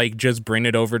is to, like, just bring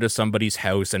it over to somebody's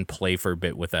house and play for a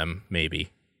bit with them,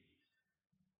 maybe.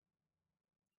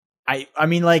 I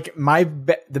mean, like, I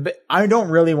don't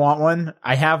really want one.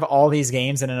 I have all these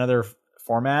games in another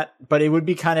format, but it would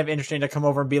be kind of interesting to come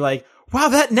over and be like, wow,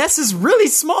 that NES is really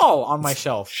small on my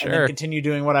shelf. Sure. And then continue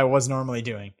doing what I was normally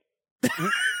doing.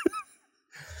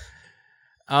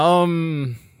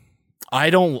 I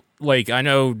don't, like, I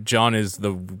know John is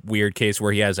the weird case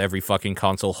where he has every fucking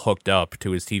console hooked up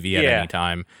to his TV at any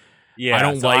time. Yeah, I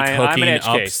don't hooking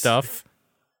up stuff.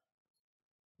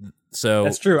 So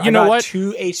that's true. You know what?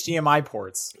 2 HDMI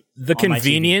ports. The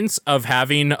convenience of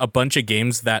having a bunch of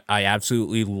games that I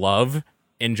absolutely love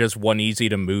in just one easy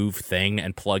to move thing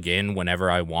and plug in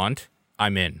whenever I want,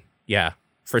 I'm in. Yeah.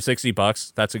 For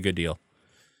 $60, that's a good deal.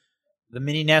 The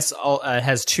mini NES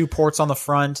has 2 ports on the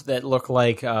front that look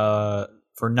like for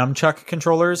nunchuck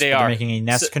controllers. They're making a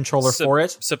NES controller for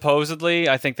it. Supposedly,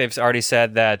 I think they've already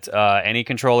said that any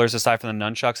controllers aside from the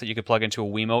nunchucks that you could plug into a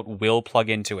Wiimote will plug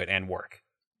into it and work.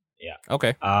 Yeah.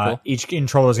 Okay. Cool. Each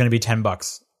controller is going to be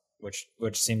 $10, which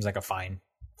seems like a fine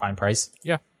price.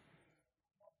 Yeah.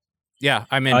 Yeah,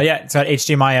 I'm in. Yeah, it's got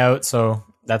HDMI out, so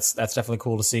that's definitely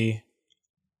cool to see.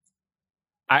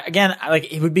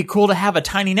 It would be cool to have a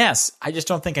tiny NES. I just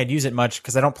don't think I'd use it much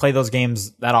because I don't play those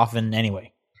games that often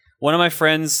anyway. One of my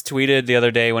friends tweeted the other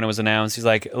day when it was announced, he's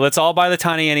like, let's all buy the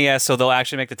tiny NES so they'll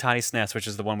actually make the tiny SNES, which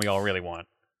is the one we all really want.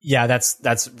 Yeah, that's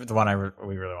the one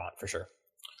we really want for sure.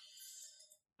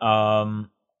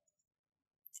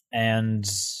 And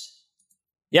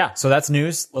yeah, so that's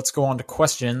news. Let's go on to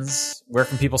questions. Where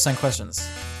can people send questions?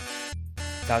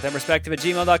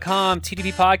 Top10perspective@gmail.com,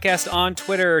 TDP Podcast on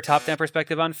Twitter, Top 10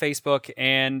 Perspective on Facebook,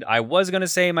 and I was going to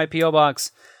say my P.O.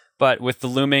 Box, but with the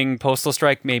looming postal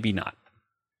strike, maybe not.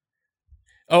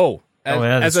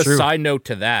 As a side note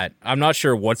to that, I'm not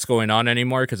sure what's going on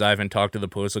anymore because I haven't talked to the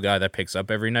postal guy that picks up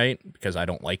every night because I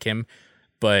don't like him.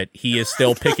 But he is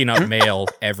still picking up mail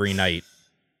every night.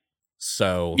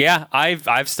 So yeah,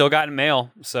 I've still gotten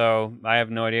mail, so I have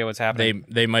no idea what's happening.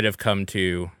 They might have come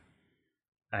to.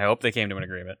 I hope they came to an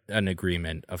agreement. An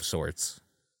agreement of sorts.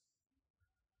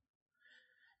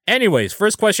 Anyways,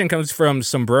 first question comes from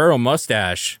Sombrero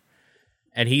Mustache,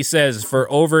 and he says, for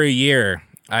over a year,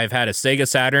 I've had a Sega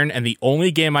Saturn, and the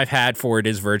only game I've had for it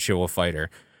is Virtua Fighter.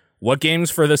 What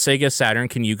games for the Sega Saturn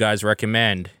can you guys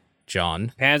recommend?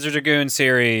 John. Panzer Dragoon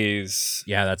series.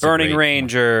 Yeah, that's Burning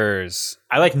Rangers.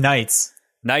 I like Knights.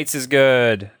 Knights is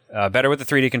good. Better with the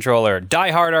 3D controller.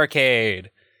 Die Hard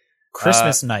Arcade.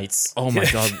 Christmas Nights. Oh my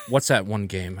god, what's that one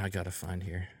game I gotta find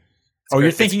here?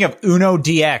 You're thinking of Uno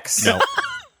DX. No.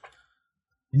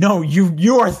 No,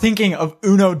 you are thinking of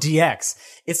Uno DX.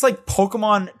 It's like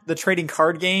Pokemon, the trading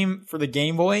card game for the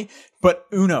Game Boy, but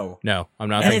Uno. No, I'm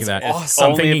not thinking that.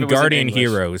 Awesome. I'm thinking Guardian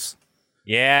Heroes.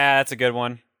 Yeah, that's a good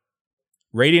one.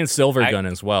 Radiant Silvergun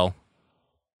as well.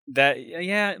 You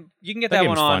can get that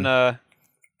one on. Actually,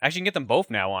 you can get them both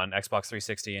now on Xbox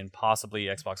 360 and possibly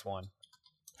Xbox One.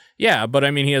 Yeah, but I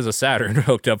mean, he has a Saturn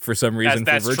hooked up for some reason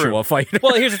that's for Virtua Fighter.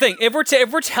 Well, here's the thing: if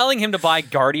we're telling him to buy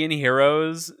Guardian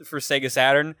Heroes for Sega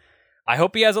Saturn, I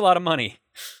hope he has a lot of money.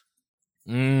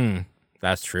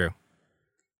 That's true.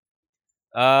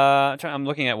 I'm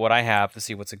looking at what I have to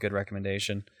see what's a good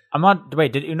recommendation.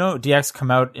 Wait, did Uno DX come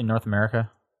out in North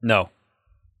America? No.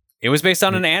 It was based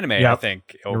on an anime, I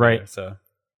think. You're right. There, so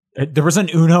there was an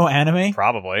Uno anime?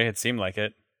 Probably. It seemed like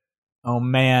it. Oh,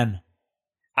 man.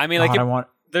 I mean,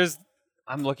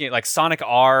 I'm looking at, like, Sonic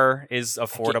R is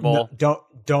affordable.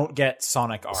 Don't get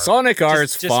Sonic R. Sonic R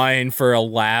is fine for a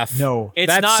laugh. No.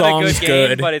 It's not a good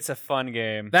game, but it's a fun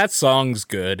game. That song's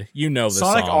good. You know the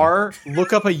Sonic song. R,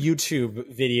 look up a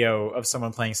YouTube video of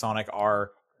someone playing Sonic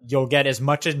R. You'll get as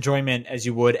much enjoyment as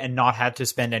you would and not have to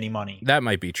spend any money. That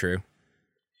might be true.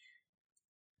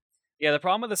 Yeah, the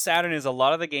problem with the Saturn is a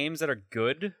lot of the games that are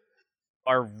good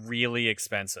are really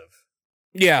expensive.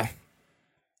 Yeah.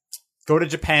 Go to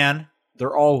Japan.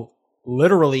 They're all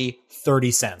literally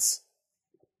 30 cents.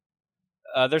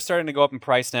 They're starting to go up in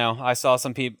price now. I saw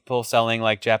some people selling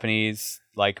like Japanese,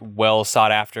 like well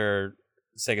sought after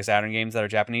Sega Saturn games that are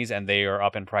Japanese, and they are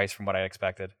up in price from what I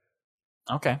expected.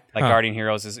 Okay. Like Guardian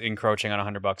Heroes is encroaching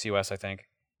on $100 US, I think.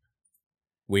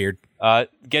 Weird.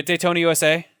 Get Daytona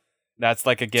USA. That's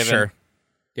like a given. Sure.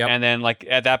 Yep. And then like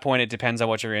at that point, it depends on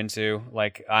what you're into.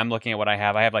 Like I'm looking at what I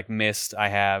have. I have like Myst. I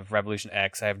have Revolution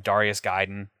X. I have Darius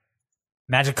Gaiden.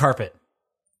 Magic Carpet.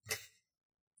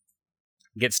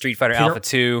 Get Street Fighter Alpha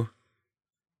 2.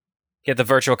 Get the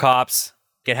Virtual Cops.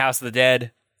 Get House of the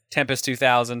Dead. Tempest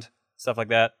 2000. Stuff like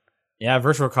that. Yeah,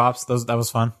 Virtual Cops. That was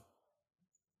fun.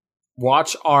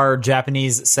 Watch our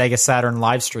Japanese Sega Saturn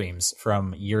live streams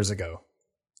from years ago.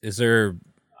 Is there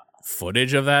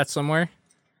footage of that somewhere?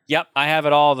 Yep, I have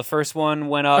it all. The first one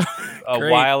went up a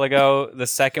while ago. The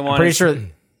second one, pretty sure.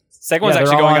 Second one's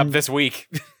actually going up this week.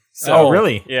 So,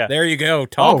 really? Yeah. There you go.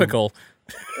 Topical.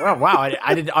 Oh. Wow.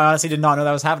 I honestly did not know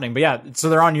that was happening. But yeah, so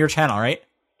they're on your channel, right?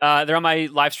 They're on my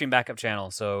live stream backup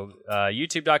channel. So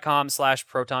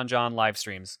youtube.com/ProtonJohn live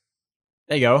streams.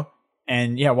 There you go.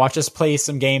 And yeah, watch us play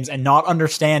some games and not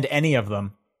understand any of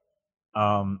them.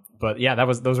 But yeah,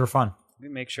 those were fun. Let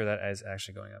me make sure that is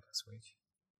actually going up this week.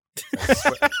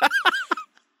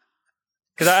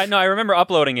 Because I remember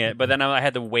uploading it, but then I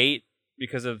had to wait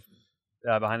because of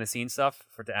behind the scenes stuff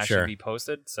for it to actually be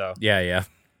posted. So yeah.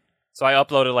 So I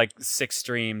uploaded like 6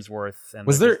 streams worth. And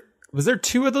was there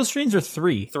 2 of those streams or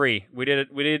 3? 3. We did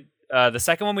the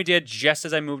second one we did just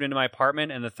as I moved into my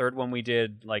apartment, and the third one we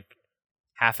did like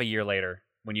half a year later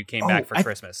when you came back for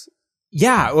Christmas.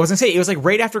 Yeah, I was gonna say it was like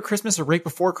right after Christmas or right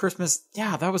before Christmas.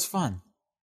 Yeah, that was fun.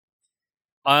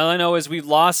 All I know is we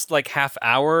lost like half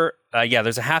hour.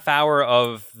 There's a half hour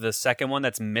of the second one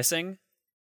that's missing.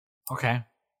 Okay.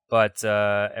 But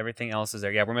everything else is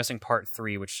there. Yeah, we're missing part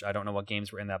 3, which I don't know what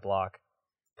games were in that block.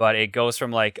 But it goes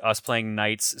from like us playing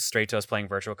Knights straight to us playing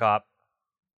Virtual Cop.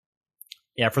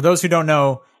 Yeah, for those who don't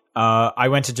know, I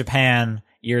went to Japan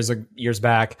years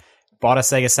back, bought a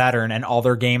Sega Saturn, and all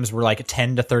their games were like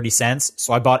 10 to 30 cents.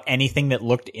 So I bought anything that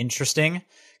looked interesting,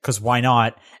 because why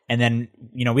not? And then,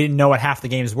 we didn't know what half the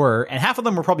games were, and half of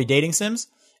them were probably dating sims,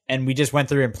 and we just went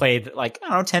through and played like,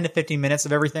 10 to 15 minutes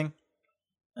of everything.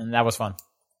 And that was fun.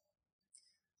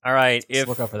 All right. Let's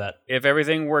look out for that. If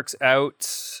everything works out,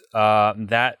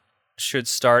 that should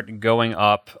start going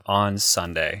up on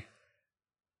Sunday.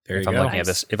 There you go. If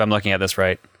I'm looking at this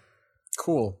right.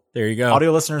 Cool. There you go.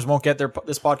 Audio listeners won't get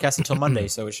this podcast until Monday,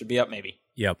 so it should be up maybe.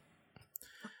 Yep.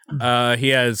 He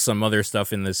has some other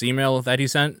stuff in this email that he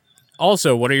sent.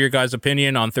 Also, what are your guys'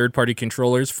 opinion on third-party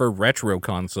controllers for retro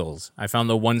consoles? I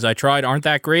found the ones I tried aren't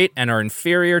that great and are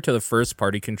inferior to the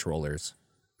first-party controllers.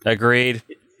 Agreed.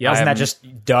 Yeah, isn't that just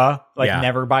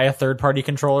never buy a third-party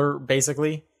controller,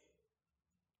 basically?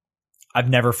 I've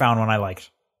never found one I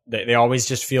liked. They always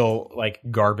just feel like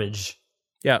garbage.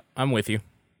 Yeah, I'm with you.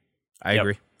 I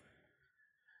agree.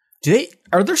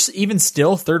 Are there even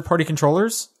still third-party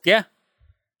controllers? Yeah.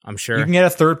 I'm sure. You can get a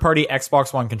third-party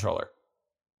Xbox One controller.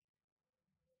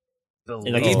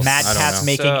 Like Mad Catz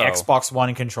making Xbox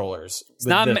One controllers with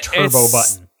the turbo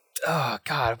button. Oh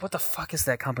God, what the fuck is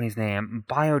that company's name?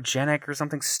 Biogenic or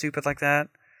something stupid like that?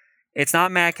 It's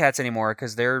not Mad Catz anymore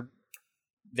because they're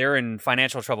in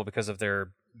financial trouble because of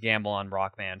their gamble on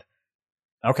Rock Band.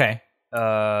 Okay.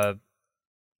 But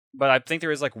I think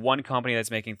there is like one company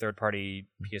that's making third-party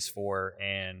PS4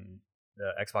 and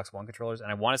the Xbox One controllers,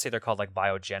 and I want to say they're called like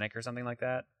Biogenic or something like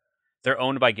that. They're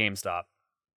owned by GameStop.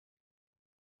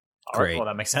 Great. Well,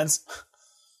 that makes sense.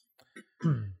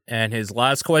 And his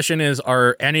last question is,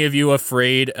 are any of you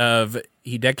afraid of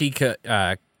Hideki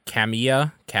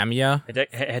Kamiya?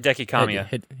 Hideki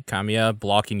Kamiya. Kamiya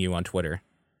blocking you on Twitter?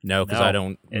 No, because I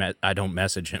don't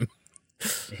message him.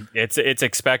 It's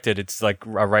expected. It's like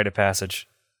a rite of passage.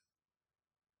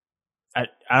 I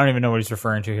don't even know what he's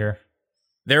referring to here.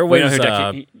 There was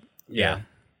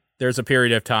there's a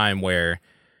period of time where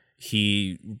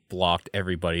he blocked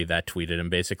everybody that tweeted him,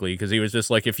 basically, because he was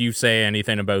just like, if you say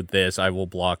anything about this, I will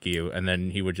block you. And then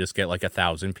he would just get like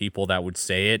 1,000 people that would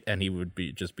say it, and he would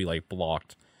just be like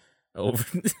blocked over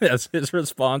as his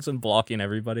response and blocking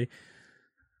everybody.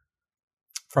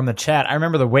 From the chat, I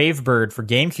remember the Wavebird for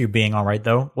GameCube being all right,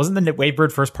 though. Wasn't the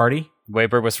Wavebird first party?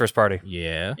 Wavebird was first party.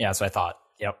 Yeah. Yeah, that's what I thought.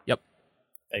 Yep. There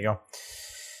you go.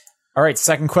 All right,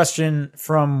 second question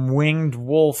from Winged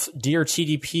Wolf. Dear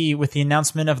TDP, with the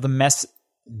announcement of the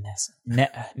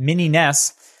Mini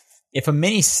NES, if a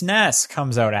Mini SNES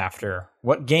comes out after,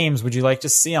 what games would you like to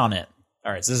see on it?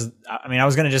 All right, so this is, I mean, I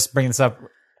was going to just bring this up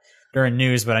during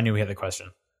news, but I knew we had the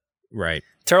question. Right.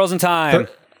 Turtles in Time.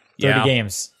 30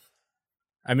 games.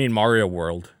 I mean, Mario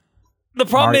World The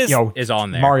problem is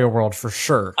on there. Mario World for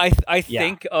sure. I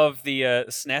think of the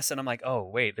SNES and I'm like, oh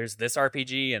wait, there's this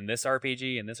RPG and this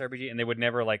RPG and this RPG, and they would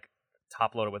never like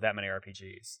top load it with that many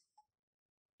RPGs.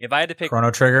 If I had to pick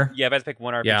Chrono Trigger. Yeah, if I had to pick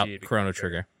one RPG, Yeah, it'd be Chrono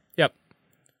Trigger. Yep.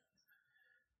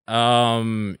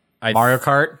 Mario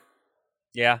Kart.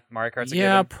 Yeah, Mario Kart's a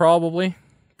yeah, given. probably.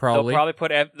 They'll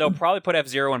probably put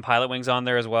F-Zero and Pilot Wings on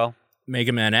there as well.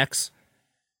 Mega Man X.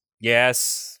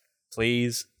 Yes,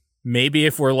 please. Maybe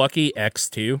if we're lucky,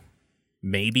 X2.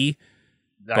 Maybe.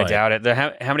 I doubt it.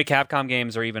 How many Capcom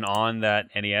games are even on that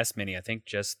NES Mini? I think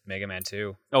just Mega Man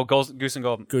 2. Oh, Goose and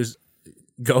Gold.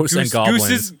 Ghosts and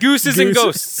Goblins. Gooses and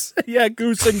Ghosts. Yeah,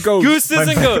 Goose and Ghosts. Gooses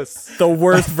and Ghosts. The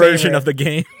worst version of the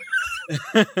game.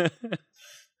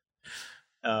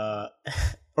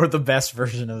 Or the best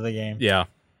version of the game. Yeah.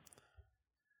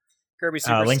 Kirby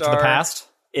Superstar. Link to the Past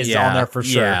is on there for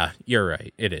sure. Yeah, you're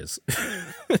right. It is.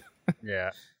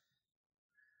 Yeah.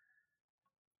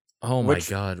 Oh my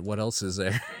god, what else is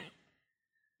there?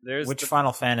 There's Which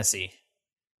Final Fantasy?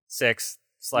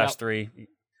 6/3.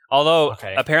 Although,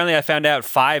 apparently I found out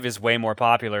 5 is way more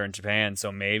popular in Japan,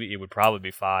 so maybe it would probably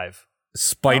be 5.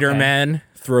 Spider-Man,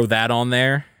 throw that on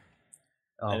there.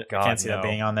 Oh, God, I can't see that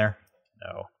being on there.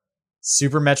 No.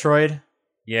 Super Metroid?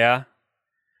 Yeah.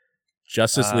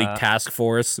 Justice League Task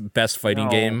Force, best fighting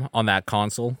game on that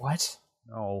console. What?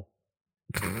 No.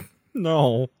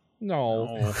 No.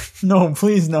 No,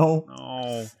 please no.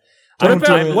 No.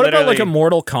 What about like a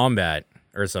Mortal Kombat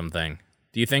or something?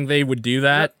 Do you think they would do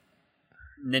that?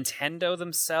 Nintendo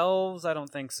themselves? I don't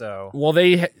think so. Well,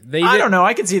 they I don't know.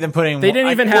 I can see them putting. They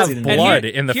didn't even have blood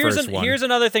in the first one. Here's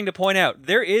another thing to point out.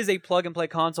 There is a plug-and-play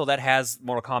console that has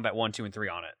Mortal Kombat 1, 2, and 3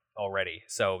 on it already.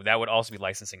 So that would also be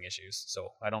licensing issues.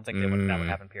 So I don't think that would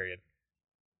happen, period.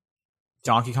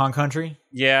 Donkey Kong Country?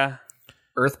 Yeah.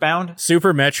 Earthbound?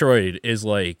 Super Metroid is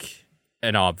like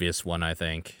an obvious one, I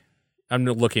think. I'm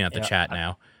looking at the chat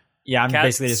now. Yeah, I'm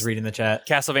basically just reading the chat.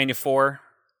 Castlevania 4.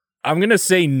 I'm going to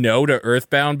say no to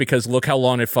Earthbound because look how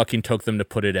long it fucking took them to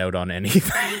put it out on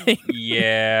anything.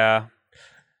 Yeah.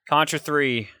 Contra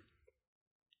 3.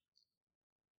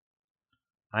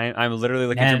 I'm literally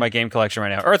looking through my game collection right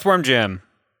now. Earthworm Jim.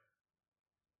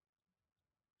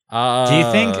 Do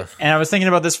you think, and I was thinking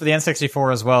about this for the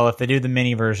N64 as well, if they do the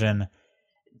mini version,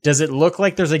 does it look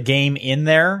like there's a game in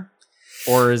there?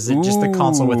 Or is it just the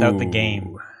console without the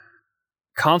game?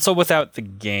 Console without the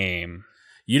game.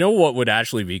 You know what would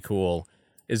actually be cool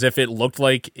is if it looked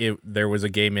like there was a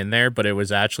game in there, but it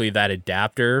was actually that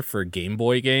adapter for Game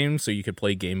Boy games, so you could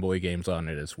play Game Boy games on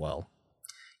it as well.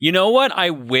 You know what I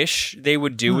wish they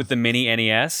would do with the mini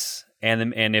NES,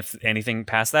 and if anything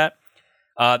past that?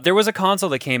 There was a console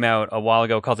that came out a while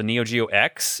ago called the Neo Geo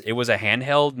X. It was a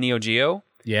handheld Neo Geo.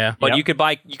 Yeah. But you could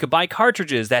buy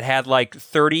cartridges that had like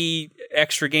 30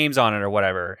 extra games on it or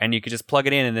whatever, and you could just plug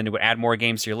it in and then it would add more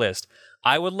games to your list.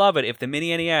 I would love it if the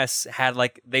mini NES had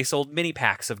they sold mini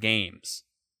packs of games.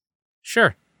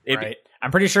 Sure. Right. I'm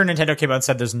pretty sure Nintendo came out and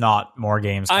said there's not more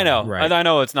games coming. I know. Right. I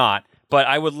know it's not, but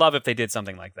I would love if they did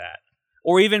something like that.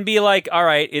 Or even be like, all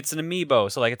right, it's an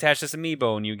amiibo, so like attach this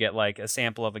amiibo and you get like a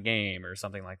sample of a game or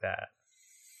something like that.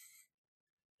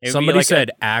 Somebody said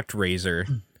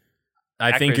ActRaiser.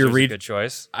 I think you're a good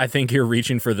choice. I think you're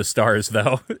reaching for the stars,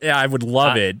 though. Yeah, I would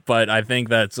love it, but I think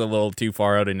that's a little too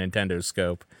far out of Nintendo's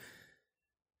scope.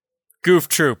 Goof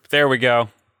Troop. There we go.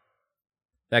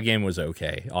 That game was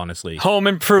okay, honestly. Home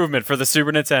Improvement for the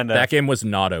Super Nintendo. That game was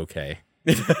not okay.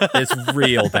 It's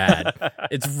real bad.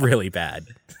 It's really bad.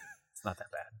 It's not that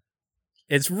bad.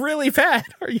 It's really bad.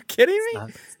 Are you kidding me?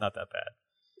 It's not that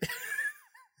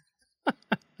bad.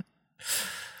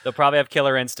 They'll probably have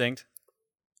Killer Instinct.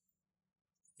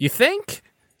 You think?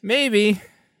 Maybe.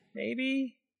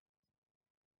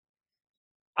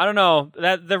 I don't know.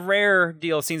 That the Rare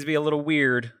deal seems to be a little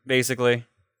weird, basically.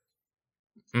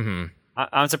 Mm-hmm.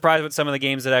 I'm surprised with some of the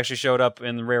games that actually showed up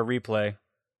in the Rare Replay.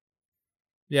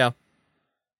 Yeah.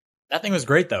 That thing was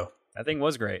great, though. That thing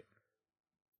was great.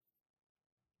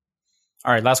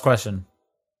 All right, last question.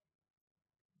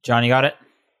 John, you got it?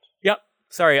 Yep.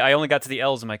 Sorry, I only got to the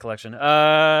L's in my collection.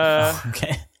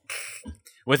 Okay.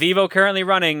 With Evo currently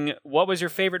running, what was your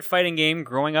favorite fighting game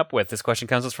growing up with? This question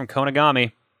comes from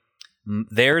Konagami.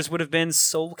 Theirs would have been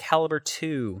Soul Calibur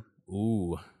 2.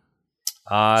 Ooh.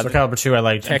 Soul Calibur 2 I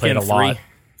liked and played a lot.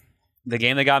 The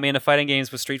game that got me into fighting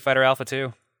games was Street Fighter Alpha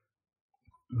 2.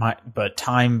 But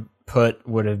time put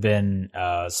would have been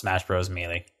Smash Bros.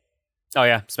 Melee. Oh,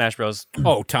 yeah. Smash Bros.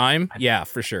 Oh, time? Yeah,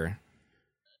 for sure.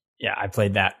 Yeah, I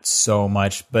played that so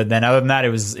much. But then other than that, it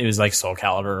was like Soul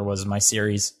Calibur was my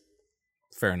series.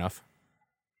 Fair enough.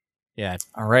 Yeah.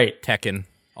 All right. Tekken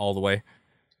all the way.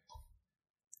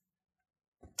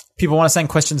 People want to send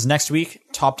questions next week.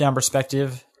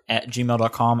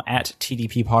 topdownperspective@gmail.com,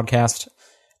 @TDP podcast.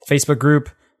 Facebook group.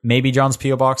 Maybe John's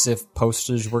P.O. Box if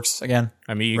postage works again.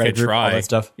 I mean, you Reddit could group, try. all that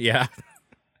stuff. Yeah.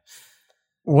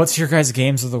 What's your guys'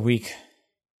 games of the week?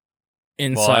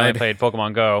 Inside. Well, I played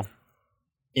Pokemon Go.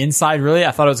 Inside, really? I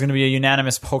thought it was going to be a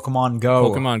unanimous Pokemon Go.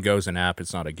 Pokemon Go's an app.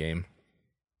 It's not a game.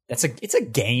 It's a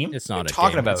game. It's not a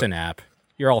talking game. about It's an app.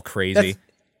 You're all crazy.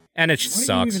 And it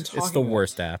sucks. It's the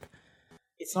worst app.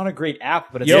 It's not a great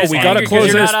app, but it's Yo, we gotta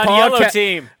close this podcast.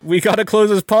 Team. We gotta close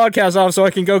this podcast off so I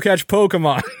can go catch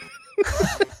Pokemon.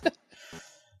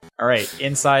 All right,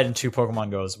 Inside and 2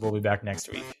 Pokemon Goes. We'll be back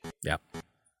next week. Yeah.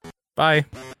 Bye.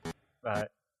 Bye.